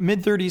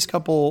mid-30s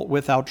couple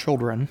without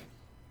children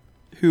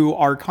who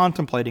are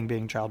contemplating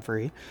being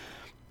child-free.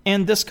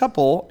 And this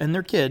couple and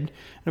their kid,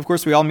 and of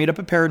course we all meet up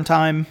at parent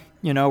time,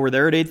 we're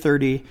there at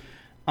 8:30.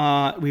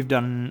 We've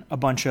done a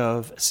bunch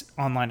of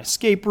online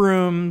escape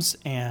rooms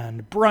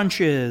and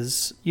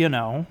brunches,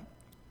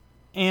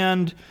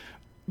 and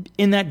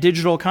in that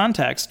digital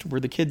context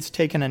where the kid's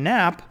taking a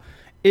nap,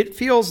 it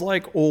feels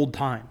like old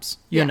times,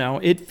 you know,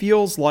 it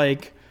feels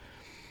like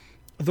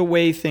the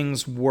way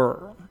things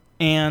were.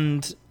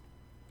 And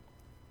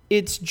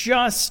it's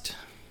just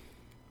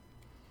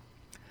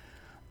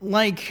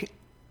like,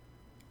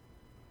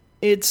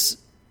 it's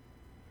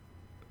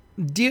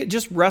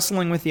just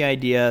wrestling with the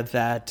idea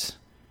that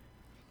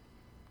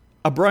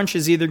a brunch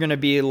is either going to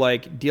be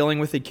like dealing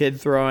with a kid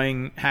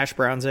throwing hash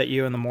browns at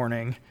you in the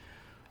morning,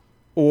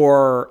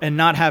 and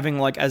not having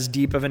like as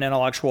deep of an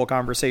intellectual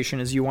conversation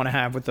as you want to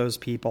have with those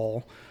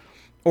people,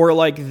 or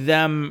like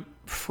them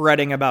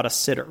fretting about a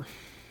sitter,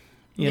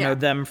 you know,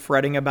 them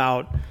fretting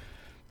about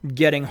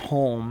getting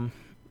home.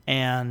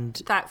 And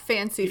that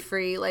fancy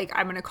free, like,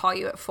 I'm going to call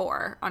you at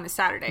 4 on a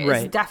Saturday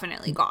is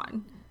definitely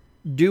gone.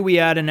 Do we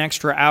add an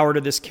extra hour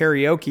to this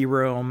karaoke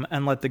room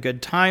and let the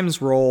good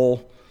times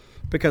roll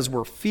because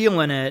we're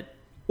feeling it?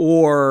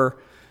 Or,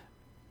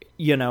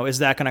 is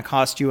that going to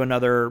cost you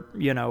another,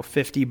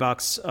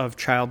 $50 of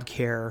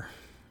childcare?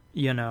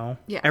 Yeah.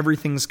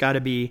 Everything's got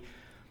to be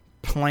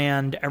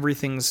planned.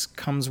 Everything's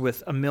comes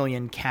with a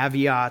million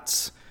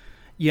caveats.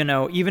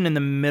 Even in the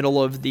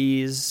middle of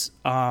these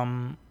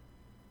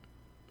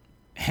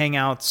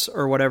hangouts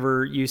or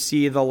whatever, you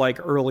see the like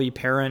early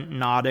parent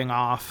nodding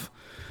off.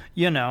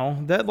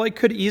 That like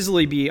could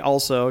easily be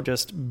also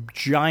just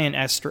giant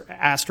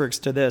asterisks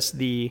to this.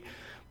 The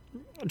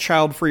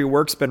child-free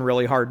work's been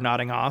really hard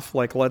nodding off.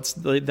 Like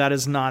that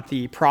is not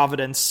the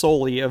providence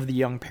solely of the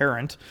young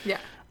parent. Yeah.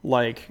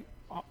 Like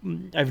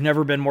I've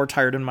never been more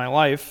tired in my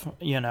life.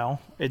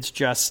 It's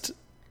just,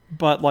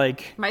 but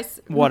like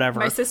whatever.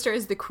 My sister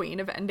is the queen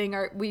of ending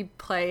we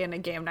play in a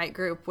game night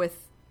group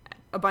with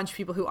a bunch of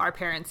people who are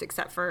parents,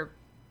 except for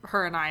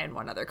her and I and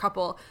one other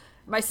couple.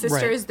 My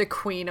sister is the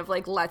queen of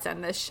like, let's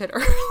end this shit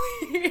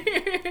early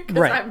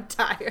because I'm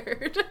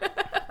tired.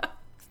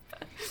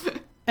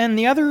 And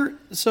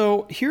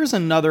so here's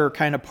another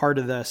kind of part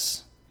of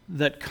this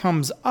that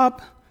comes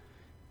up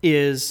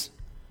is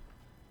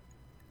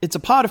it's a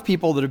pot of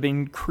people that have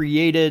been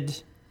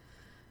created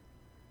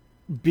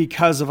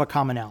because of a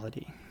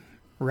commonality,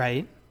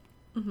 right?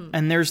 Mm-hmm.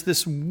 And there's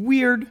this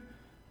weird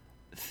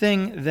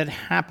thing that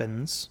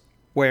happens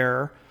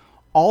where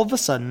all of a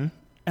sudden,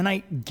 and I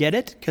get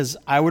it because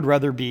I would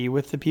rather be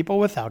with the people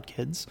without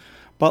kids,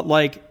 but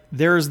like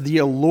there's the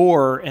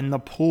allure and the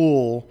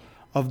pull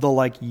of the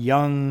like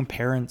young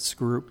parents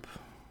group.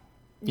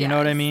 You know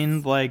what I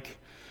mean? Like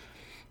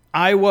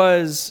I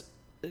was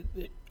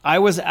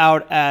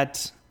out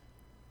at,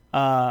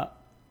 I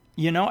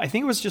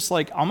think it was just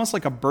like almost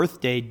like a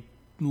birthday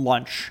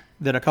lunch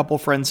that a couple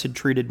friends had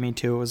treated me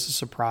to. It was a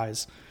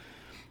surprise.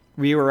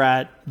 We were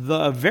at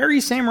the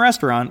very same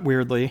restaurant,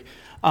 weirdly,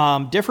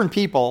 different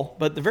people,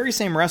 but the very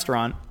same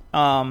restaurant.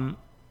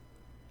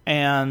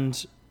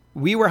 And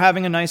we were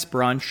having a nice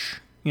brunch.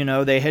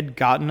 They had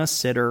gotten a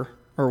sitter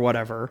or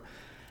whatever.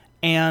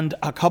 And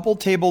a couple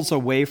tables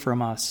away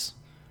from us,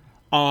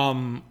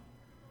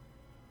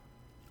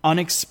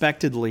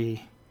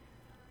 unexpectedly,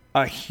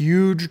 a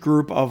huge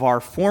group of our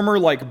former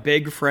like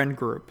big friend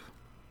group,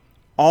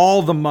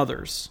 all the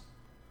mothers,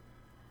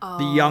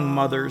 the young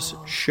mothers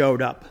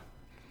showed up.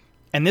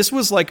 And this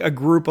was like a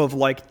group of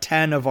like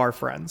 10 of our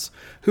friends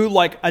who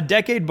like a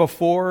decade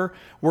before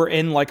were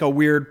in like a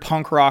weird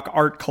punk rock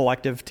art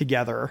collective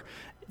together,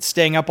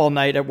 staying up all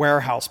night at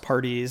warehouse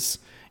parties,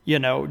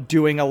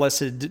 doing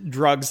illicit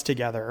drugs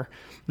together.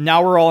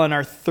 Now we're all in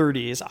our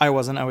 30s. I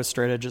wasn't. I was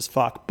straight edge as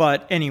fuck.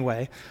 But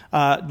anyway,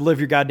 live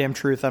your goddamn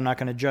truth. I'm not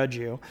going to judge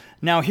you.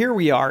 Now here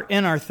we are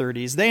in our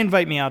 30s. They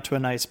invite me out to a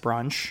nice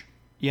brunch.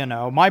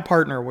 My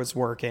partner was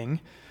working.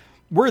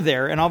 We're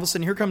there, and all of a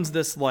sudden here comes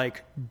this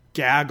like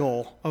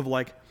gaggle of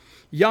like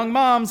young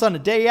moms on a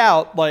day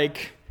out,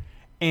 like,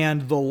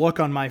 and the look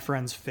on my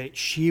friend's face,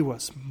 she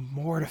was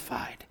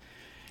mortified.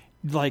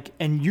 Like,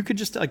 and you could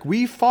just like,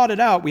 we fought it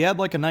out. We had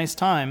like a nice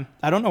time.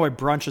 I don't know why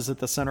brunch is at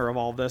the center of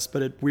all of this,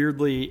 but it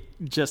weirdly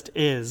just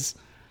is.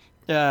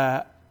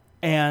 But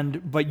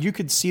you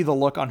could see the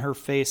look on her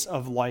face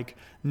of like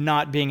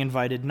not being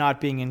invited,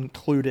 not being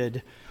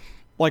included,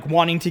 like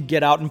wanting to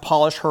get out and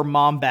polish her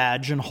mom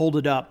badge and hold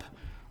it up.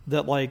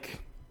 That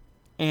like,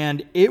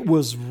 and it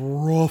was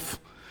rough.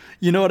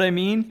 You know what I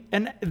mean?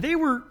 And they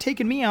were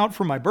taking me out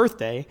for my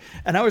birthday,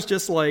 and I was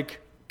just like,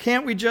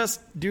 can't we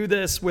just do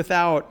this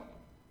without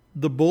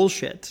the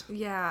bullshit?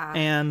 Yeah.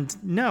 And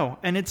no.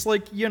 And it's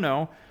like,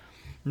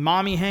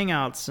 mommy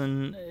hangouts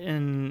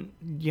and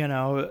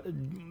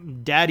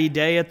daddy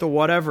day at the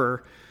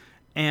whatever.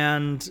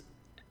 And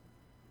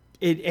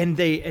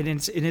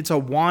it's a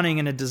wanting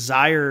and a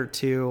desire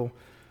to,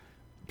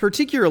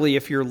 particularly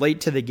if you're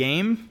late to the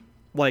game,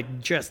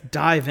 like just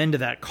dive into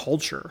that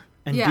culture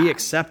and be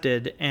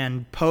accepted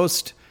and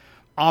post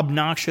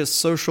obnoxious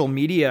social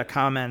media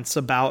comments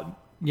about,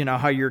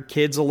 how your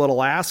kid's a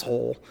little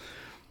asshole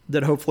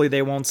that hopefully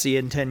they won't see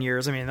in 10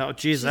 years. I mean, oh,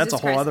 geez, that's a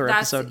whole other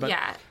episode. But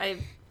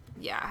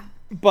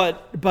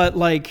But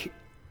like,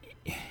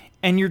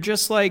 and you're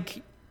just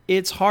like,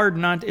 it's hard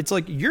not, it's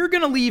like, you're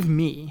going to leave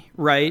me,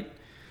 right?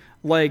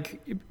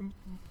 Like,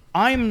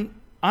 I'm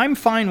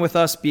fine with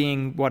us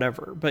being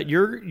whatever, but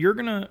you're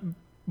going to,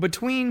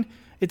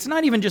 it's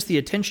not even just the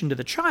attention to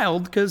the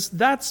child, because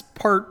that's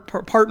part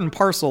and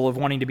parcel of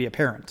wanting to be a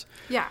parent.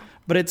 Yeah.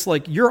 But it's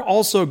like, you're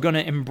also going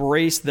to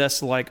embrace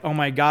this, like, oh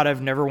my God,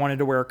 I've never wanted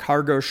to wear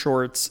cargo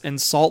shorts and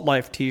Salt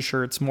Life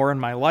t-shirts more in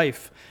my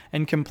life,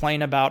 and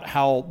complain about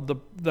how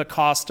the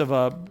cost of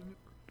a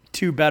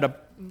 2-bed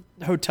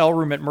hotel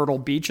room at Myrtle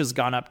Beach has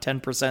gone up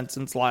 10%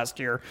 since last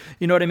year.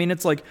 You know what I mean?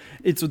 It's like,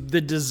 it's the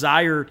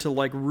desire to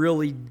like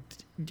really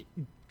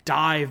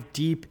dive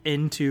deep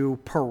into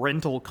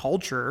parental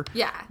culture.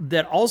 Yeah.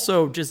 That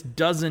also just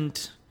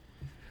doesn't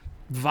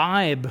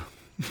vibe,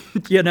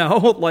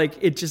 like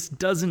it just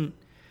doesn't.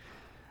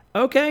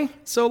 Okay.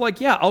 So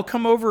like, yeah, I'll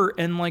come over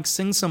and like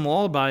sing some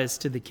lullabies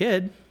to the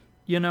kid,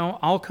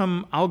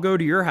 I'll go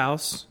to your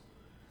house,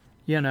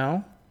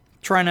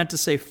 try not to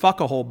say fuck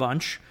a whole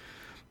bunch,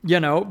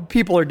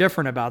 people are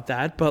different about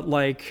that, but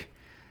like,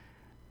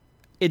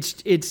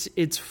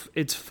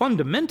 it's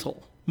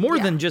fundamental more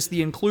than just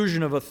the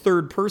inclusion of a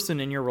third person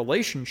in your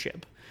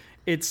relationship.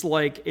 It's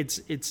like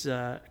it's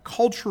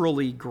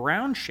culturally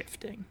ground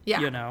shifting.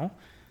 Yeah. You know,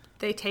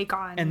 they take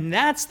on, and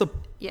that's the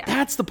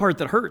part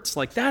that hurts.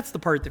 Like that's the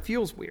part that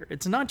feels weird.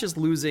 It's not just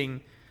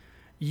losing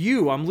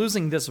you. I'm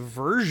losing this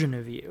version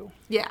of you.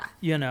 Yeah.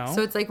 You know.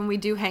 So it's like when we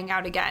do hang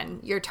out again,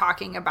 you're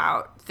talking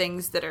about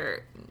things that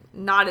are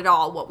not at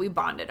all what we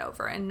bonded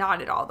over, and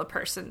not at all the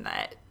person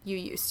that you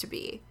used to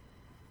be.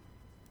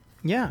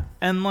 Yeah,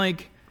 and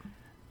like,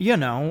 you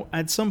know,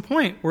 at some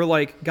point we're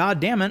like, God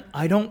damn it,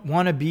 I don't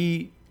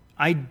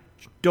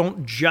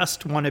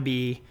just want to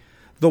be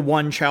the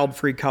one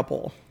child-free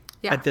couple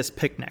at this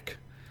picnic.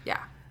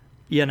 Yeah.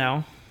 You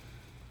know?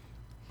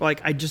 Like,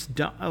 I just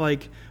don't,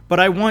 like, but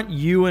I want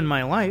you in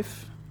my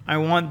life. I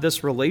want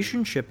this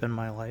relationship in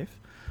my life.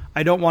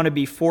 I don't want to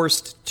be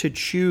forced to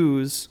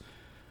choose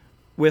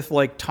with,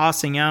 like,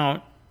 tossing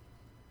out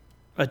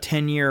a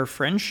 10-year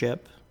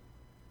friendship,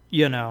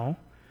 you know?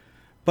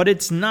 But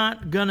it's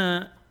not going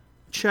to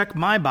check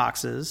my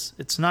boxes.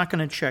 It's not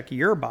going to check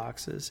your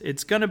boxes.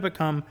 It's going to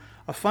become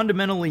a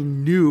fundamentally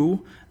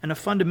new and a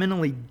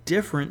fundamentally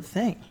different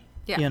thing,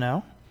 you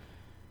know?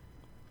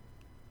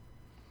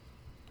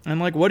 And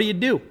like, what do you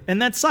do?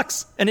 And that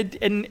sucks.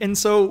 And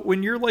so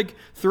when you're like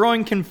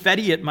throwing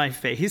confetti at my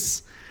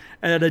face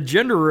at a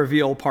gender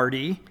reveal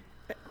party,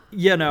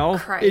 you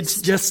know,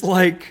 it's just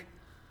like,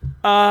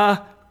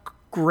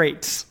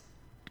 great.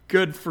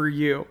 Good for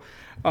you.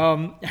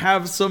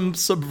 Have some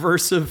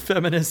subversive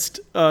feminist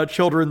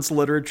children's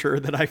literature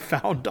that I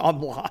found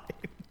online.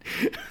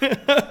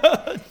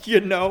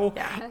 You know,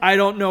 I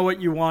don't know what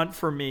you want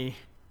from me.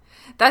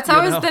 That's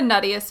always the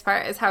nuttiest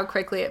part, is how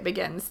quickly it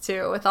begins,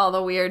 too, with all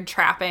the weird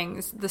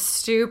trappings. The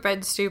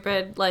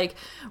stupid, like,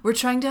 we're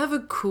trying to have a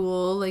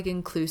cool, like,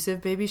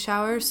 inclusive baby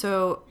shower,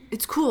 so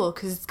it's cool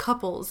because it's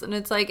couples. And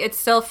it's like, it's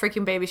still a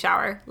freaking baby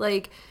shower.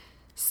 Like,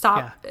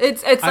 stop. Yeah.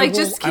 It's like,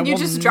 can you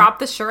just drop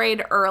the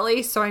charade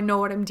early so I know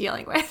what I'm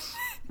dealing with?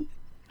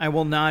 I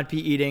will not be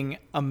eating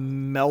a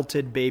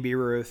melted Baby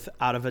Ruth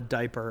out of a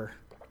diaper,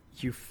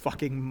 you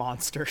fucking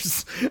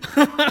monsters.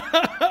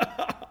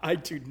 I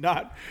do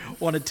not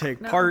want to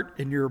take part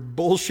in your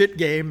bullshit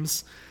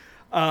games.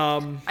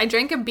 I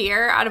drank a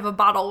beer out of a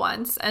bottle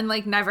once and,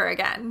 like, never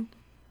again.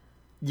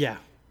 Yeah.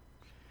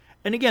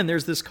 And again,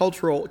 there's this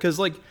cultural, because,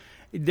 like,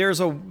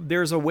 there's a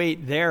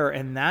weight there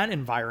in that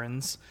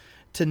environs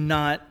to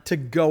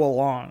go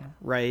along,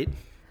 right?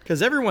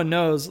 Because everyone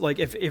knows, like,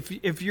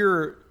 if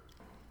you're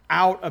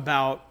out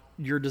about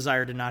your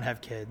desire to not have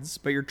kids,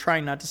 but you're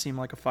trying not to seem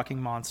like a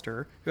fucking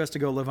monster who has to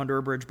go live under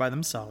a bridge by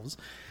themselves,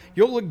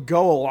 you'll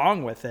go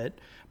along with it.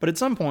 But at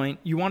some point,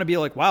 you want to be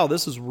like, wow,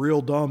 this is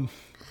real dumb.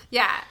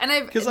 Yeah, and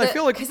I feel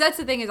like, because that's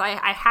the thing, is I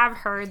have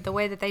heard the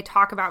way that they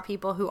talk about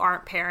people who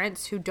aren't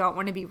parents who don't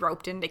want to be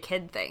roped into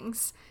kid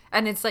things.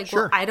 And it's like,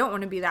 well, I don't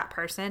want to be that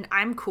person.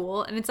 I'm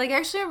cool. And it's like,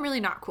 actually, I'm really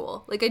not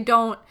cool. Like,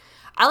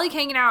 I like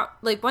hanging out,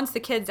 like, once the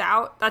kid's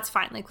out, that's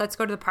fine. Like, let's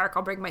go to the park.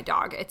 I'll bring my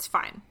dog. It's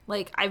fine.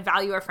 Like, I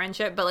value our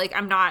friendship, but, like,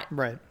 I'm not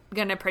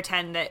going to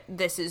pretend that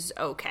this is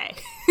okay.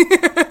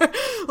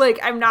 Like,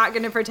 I'm not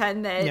going to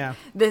pretend that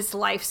this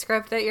life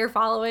script that you're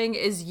following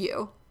is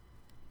you.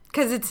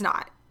 Because it's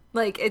not.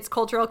 Like, it's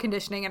cultural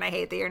conditioning, and I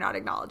hate that you're not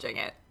acknowledging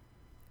it.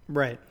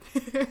 Right.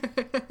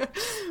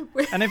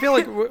 And I feel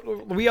like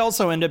we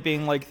also end up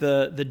being like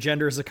the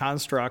gender is a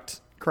construct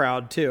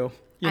crowd too.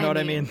 You know what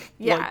I mean?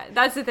 Yeah, like,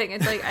 that's the thing.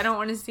 It's like, I don't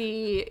want to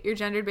see your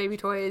gendered baby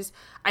toys.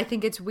 I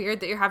think it's weird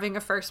that you're having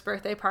a first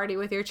birthday party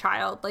with your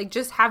child. Like,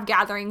 just have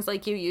gatherings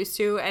like you used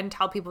to and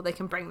tell people they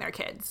can bring their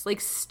kids. Like,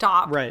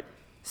 stop. Right.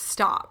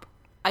 Stop.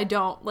 I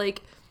don't,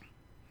 like,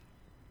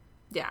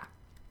 yeah.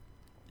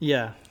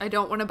 Yeah. I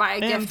don't want to buy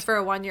a gift for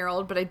a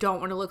 1-year-old, but I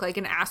don't want to look like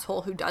an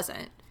asshole who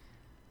doesn't.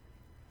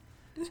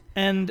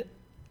 And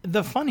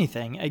the funny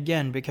thing,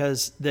 again,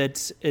 because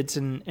it's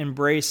an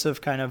embrace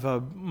of kind of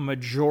a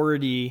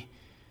majority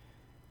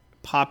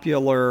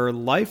popular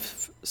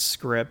life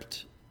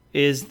script,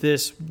 is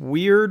this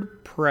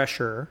weird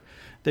pressure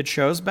that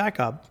shows back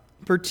up,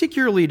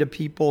 particularly to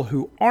people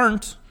who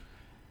aren't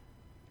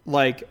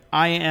like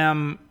I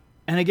am.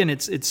 And again,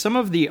 it's some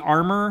of the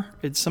armor,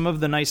 it's some of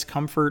the nice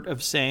comfort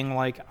of saying,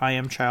 like, I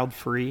am child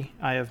free.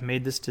 I have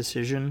made this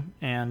decision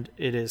and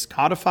it is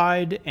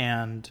codified,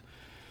 and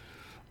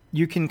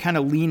you can kind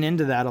of lean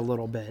into that a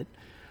little bit.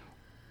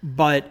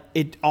 But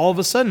it all of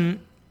a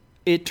sudden,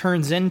 it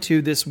turns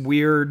into this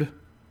weird,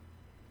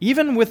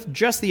 even with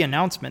just the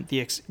announcement,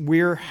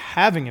 we're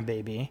having a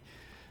baby,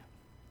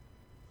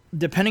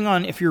 depending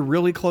on if you're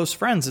really close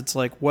friends, it's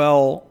like,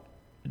 well,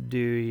 do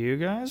you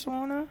guys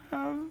want to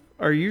have,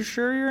 are you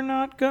sure you're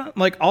not going to,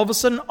 like, all of a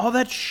sudden, all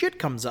that shit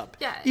comes up.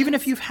 Yeah, even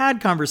if you've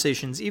had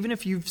conversations, even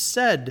if you've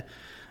said,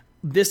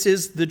 this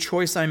is the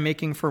choice I'm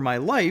making for my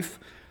life,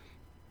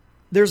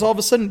 there's all of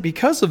a sudden,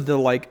 because of the,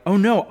 like, oh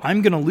no,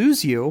 I'm going to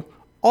lose you,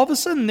 all of a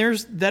sudden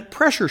there's that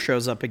pressure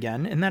shows up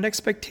again, and that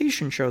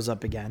expectation shows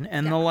up again,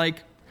 and the,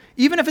 like,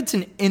 even if it's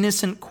an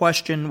innocent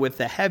question with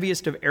the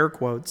heaviest of air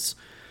quotes,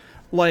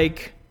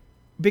 like,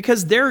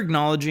 because they're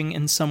acknowledging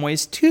in some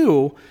ways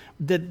too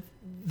that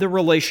the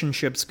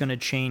relationship's going to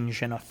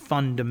change in a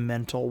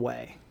fundamental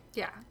way.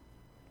 Yeah.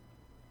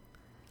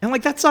 And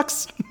like that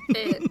sucks.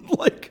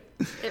 Like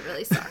it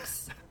really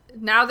sucks.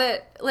 Now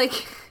that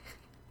like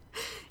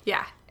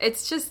yeah,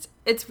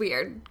 it's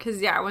weird because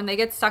when they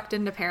get sucked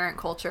into parent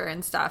culture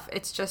and stuff,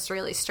 it's just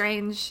really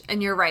strange.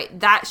 And you're right,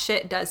 that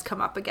shit does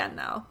come up again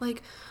though.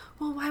 Like,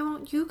 well, why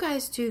won't you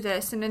guys do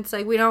this? And it's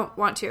like, we don't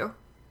want to.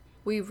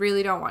 We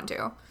really don't want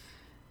to.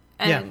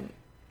 And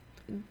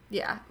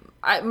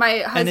my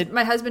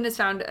husband has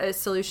found a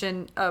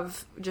solution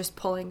of just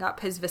pulling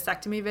up his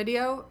vasectomy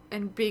video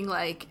and being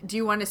like, do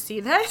you want to see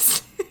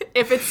this?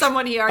 If it's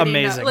someone he already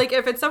knows, like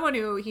if it's someone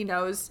who he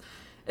knows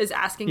is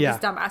asking this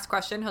dumbass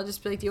question, he'll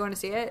just be like, do you want to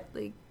see it?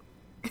 Like,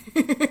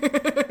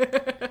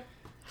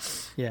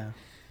 yeah.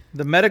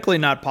 The medically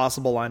not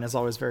possible line is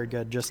always very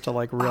good, just to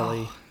like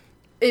really.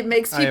 It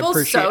makes people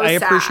so sad.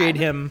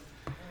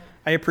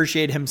 I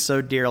appreciate him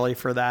so dearly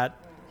for that.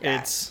 Yeah.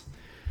 It's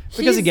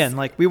because again,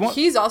 like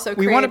he's also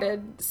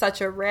created such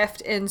a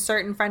rift in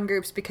certain friend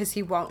groups because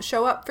he won't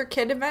show up for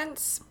kid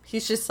events.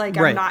 He's just like,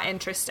 I'm not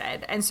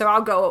interested, and so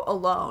I'll go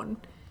alone.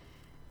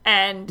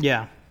 And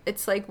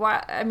it's like,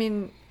 what? I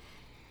mean,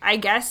 I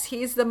guess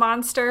he's the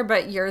monster,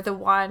 but you're the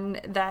one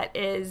that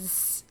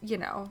is,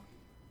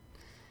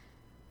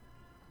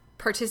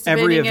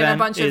 participating in a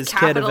bunch of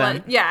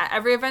capital. Yeah,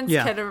 every event's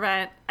kid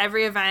event.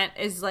 Every event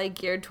is like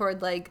geared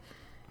toward like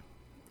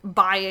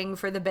buying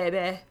for the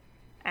baby,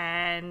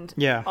 and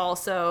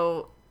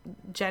also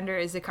gender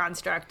is a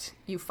construct.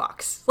 You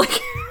fucks.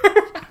 Like,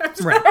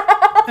 right?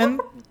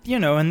 And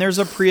and there's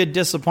a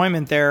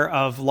disappointment there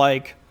of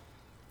like,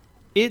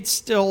 it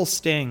still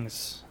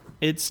stings.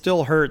 It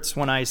still hurts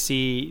when I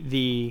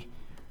see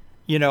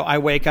I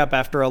wake up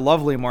after a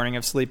lovely morning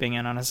of sleeping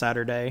in on a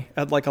Saturday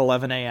at like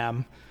 11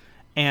 a.m.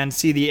 and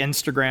see the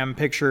Instagram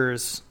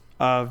pictures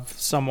of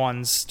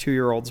someone's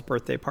 2-year-old's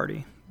birthday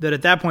party. That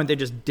at that point, they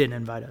just didn't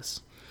invite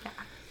us. Yeah.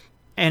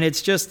 And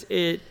it's just,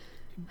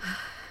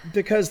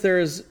 because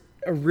there's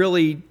a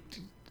really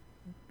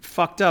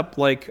fucked up,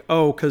 like,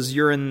 because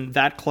you're in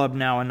that club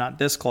now and not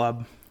this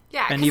club.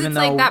 Yeah, because it's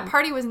like that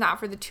party was not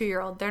for the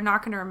 2-year-old. They're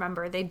not going to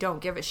remember. They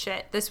don't give a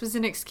shit. This was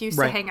an excuse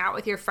to hang out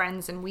with your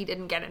friends, and we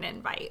didn't get an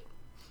invite.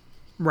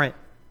 Right.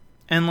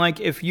 And like,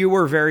 if you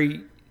were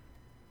very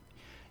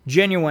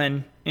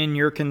genuine in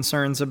your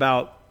concerns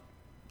about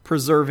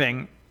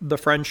preserving the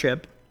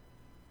friendship,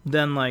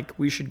 then like,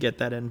 we should get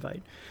that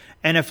invite.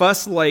 And if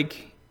us,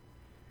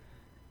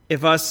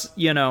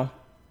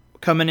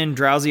 coming in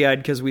drowsy-eyed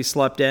because we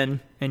slept in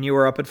and you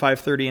were up at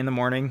 5:30 in the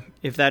morning,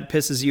 if that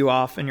pisses you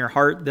off in your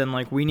heart, then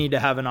like, we need to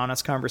have an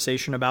honest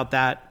conversation about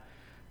that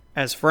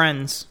as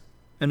friends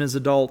and as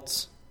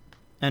adults,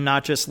 and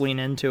not just lean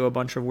into a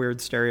bunch of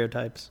weird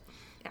stereotypes.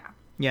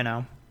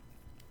 Yeah.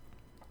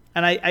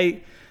 And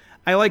I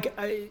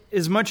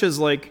as much as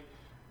like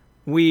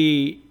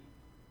we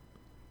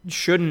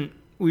should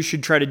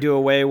try to do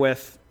away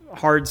with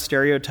hard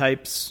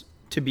stereotypes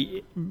to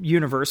be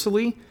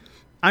universally,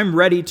 I'm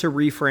ready to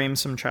reframe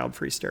some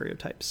child-free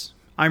stereotypes.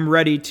 I'm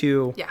ready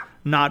to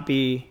not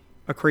be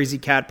a crazy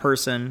cat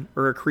person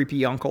or a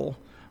creepy uncle.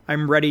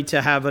 I'm ready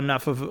to have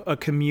enough of a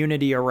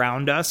community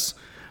around us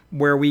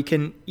where we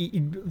can,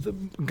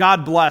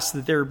 God bless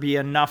that there be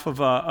enough of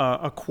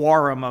a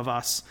quorum of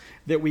us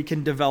that we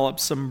can develop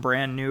some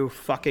brand new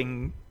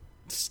fucking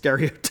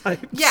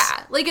stereotypes.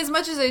 Yeah, like as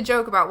much as I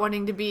joke about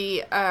wanting to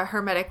be a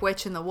hermetic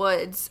witch in the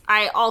woods,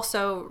 I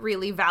also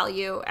really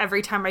value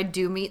every time I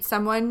do meet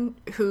someone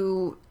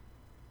who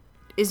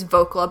is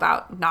vocal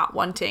about not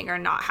wanting or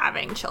not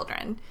having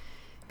children,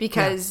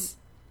 because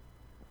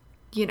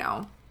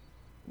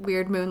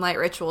weird moonlight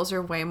rituals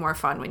are way more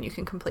fun when you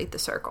can complete the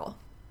circle.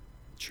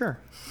 Sure.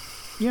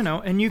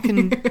 And you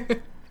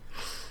can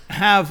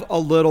have a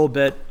little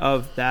bit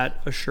of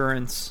that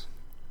assurance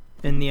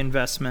in the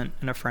investment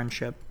in a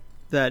friendship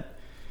that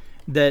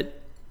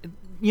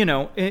in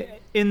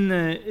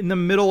the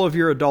middle of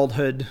your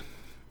adulthood,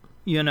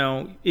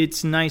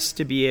 it's nice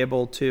to be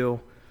able to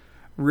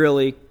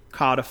really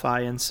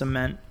codify and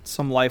cement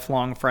some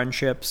lifelong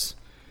friendships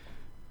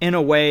in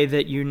a way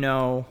that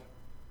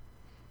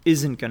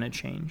isn't going to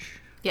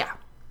change. Yeah.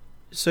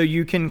 So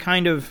you can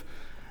kind of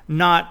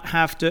not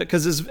have to,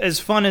 because as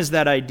fun as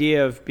that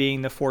idea of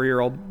being the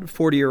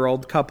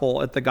 40-year-old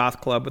couple at the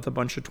goth club with a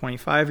bunch of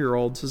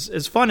 25-year-olds,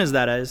 as fun as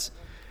that is,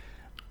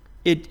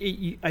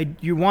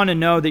 you want to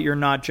know that you're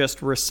not just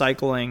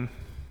recycling.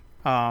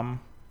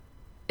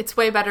 It's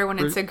way better when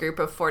it's a group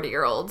of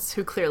 40-year-olds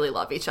who clearly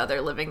love each other,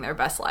 living their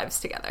best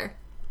lives together.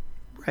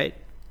 Right.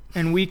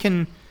 And we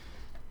can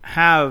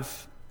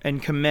have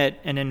and commit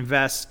and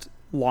invest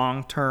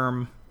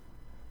long-term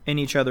in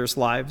each other's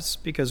lives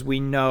because we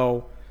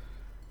know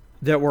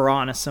that we're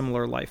on a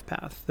similar life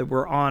path, that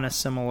we're on a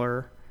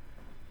similar,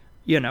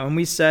 and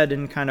we said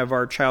in kind of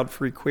our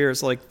child-free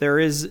queers, like there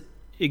is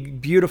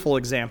beautiful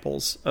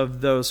examples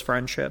of those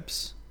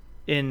friendships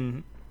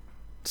in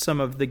some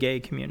of the gay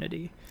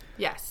community.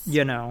 Yes.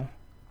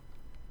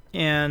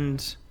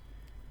 And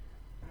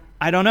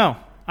I don't know.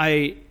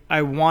 I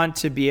I want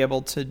to be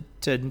able to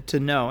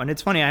know. And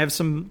it's funny, I have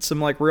some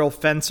like real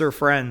fencer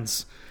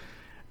friends,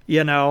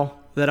 you know,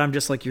 that I'm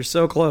just like, you're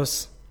so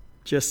close.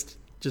 Just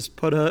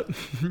put up.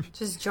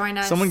 Just join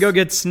us. Someone go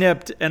get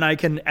snipped and I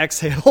can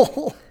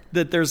exhale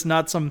that there's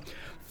not some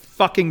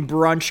fucking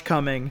brunch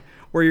coming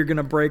where you're going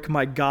to break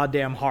my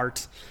goddamn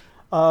heart.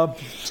 I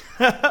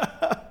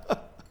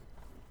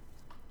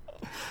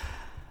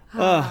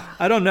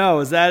don't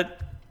know. Is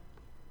that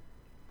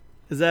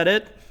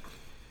it?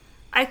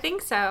 I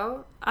think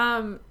so.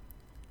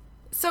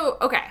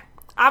 Okay.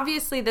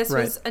 Obviously, this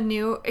was a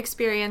new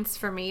experience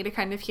for me to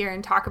kind of hear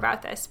and talk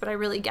about this, but I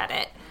really get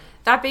it.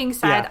 That being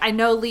said, I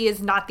know Lee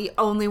is not the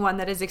only one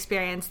that has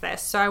experienced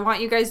this, so I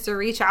want you guys to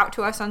reach out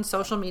to us on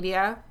social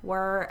media.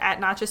 We're at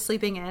Not Just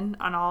Sleeping In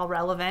on all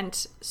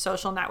relevant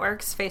social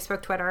networks,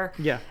 Facebook, Twitter,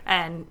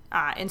 and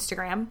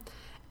Instagram.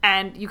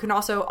 And you can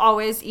also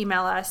always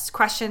email us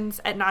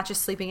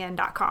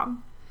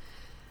questions@notjustsleepingin.com.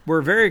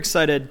 We're very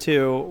excited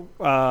to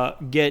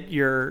get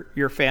your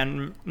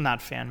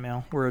not fan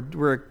mail. We're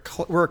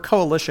a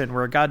coalition.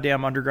 We're a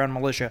goddamn underground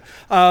militia.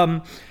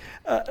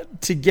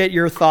 To get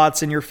your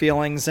thoughts and your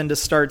feelings, and to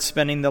start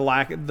spending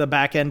the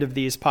back end of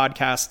these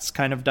podcasts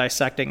kind of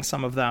dissecting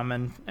some of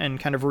them and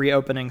kind of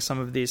reopening some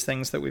of these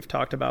things that we've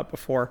talked about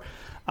before.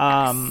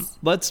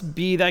 Let's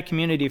be that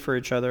community for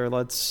each other.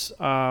 Let's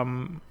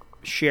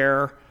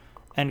share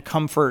and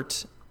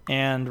comfort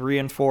and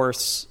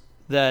reinforce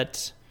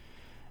that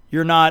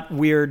you're not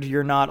weird,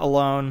 you're not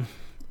alone.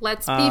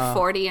 Let's be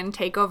 40 and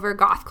take over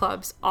goth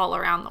clubs all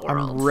around the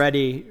world. I'm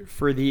ready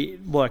for the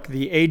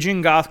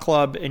aging goth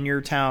club in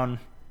your town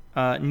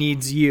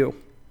needs you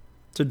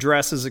to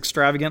dress as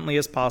extravagantly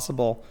as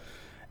possible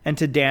and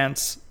to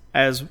dance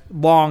as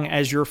long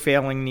as your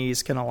failing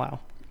knees can allow.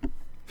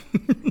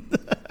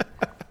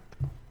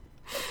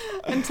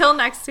 Until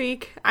next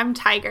week, I'm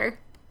Tiger.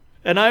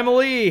 And I'm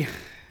Lee.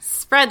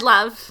 Spread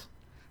love.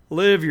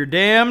 Live your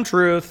damn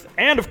truth.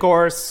 And of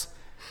course,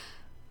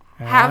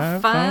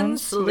 have fun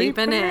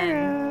sleeping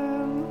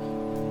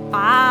in.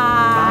 Bye.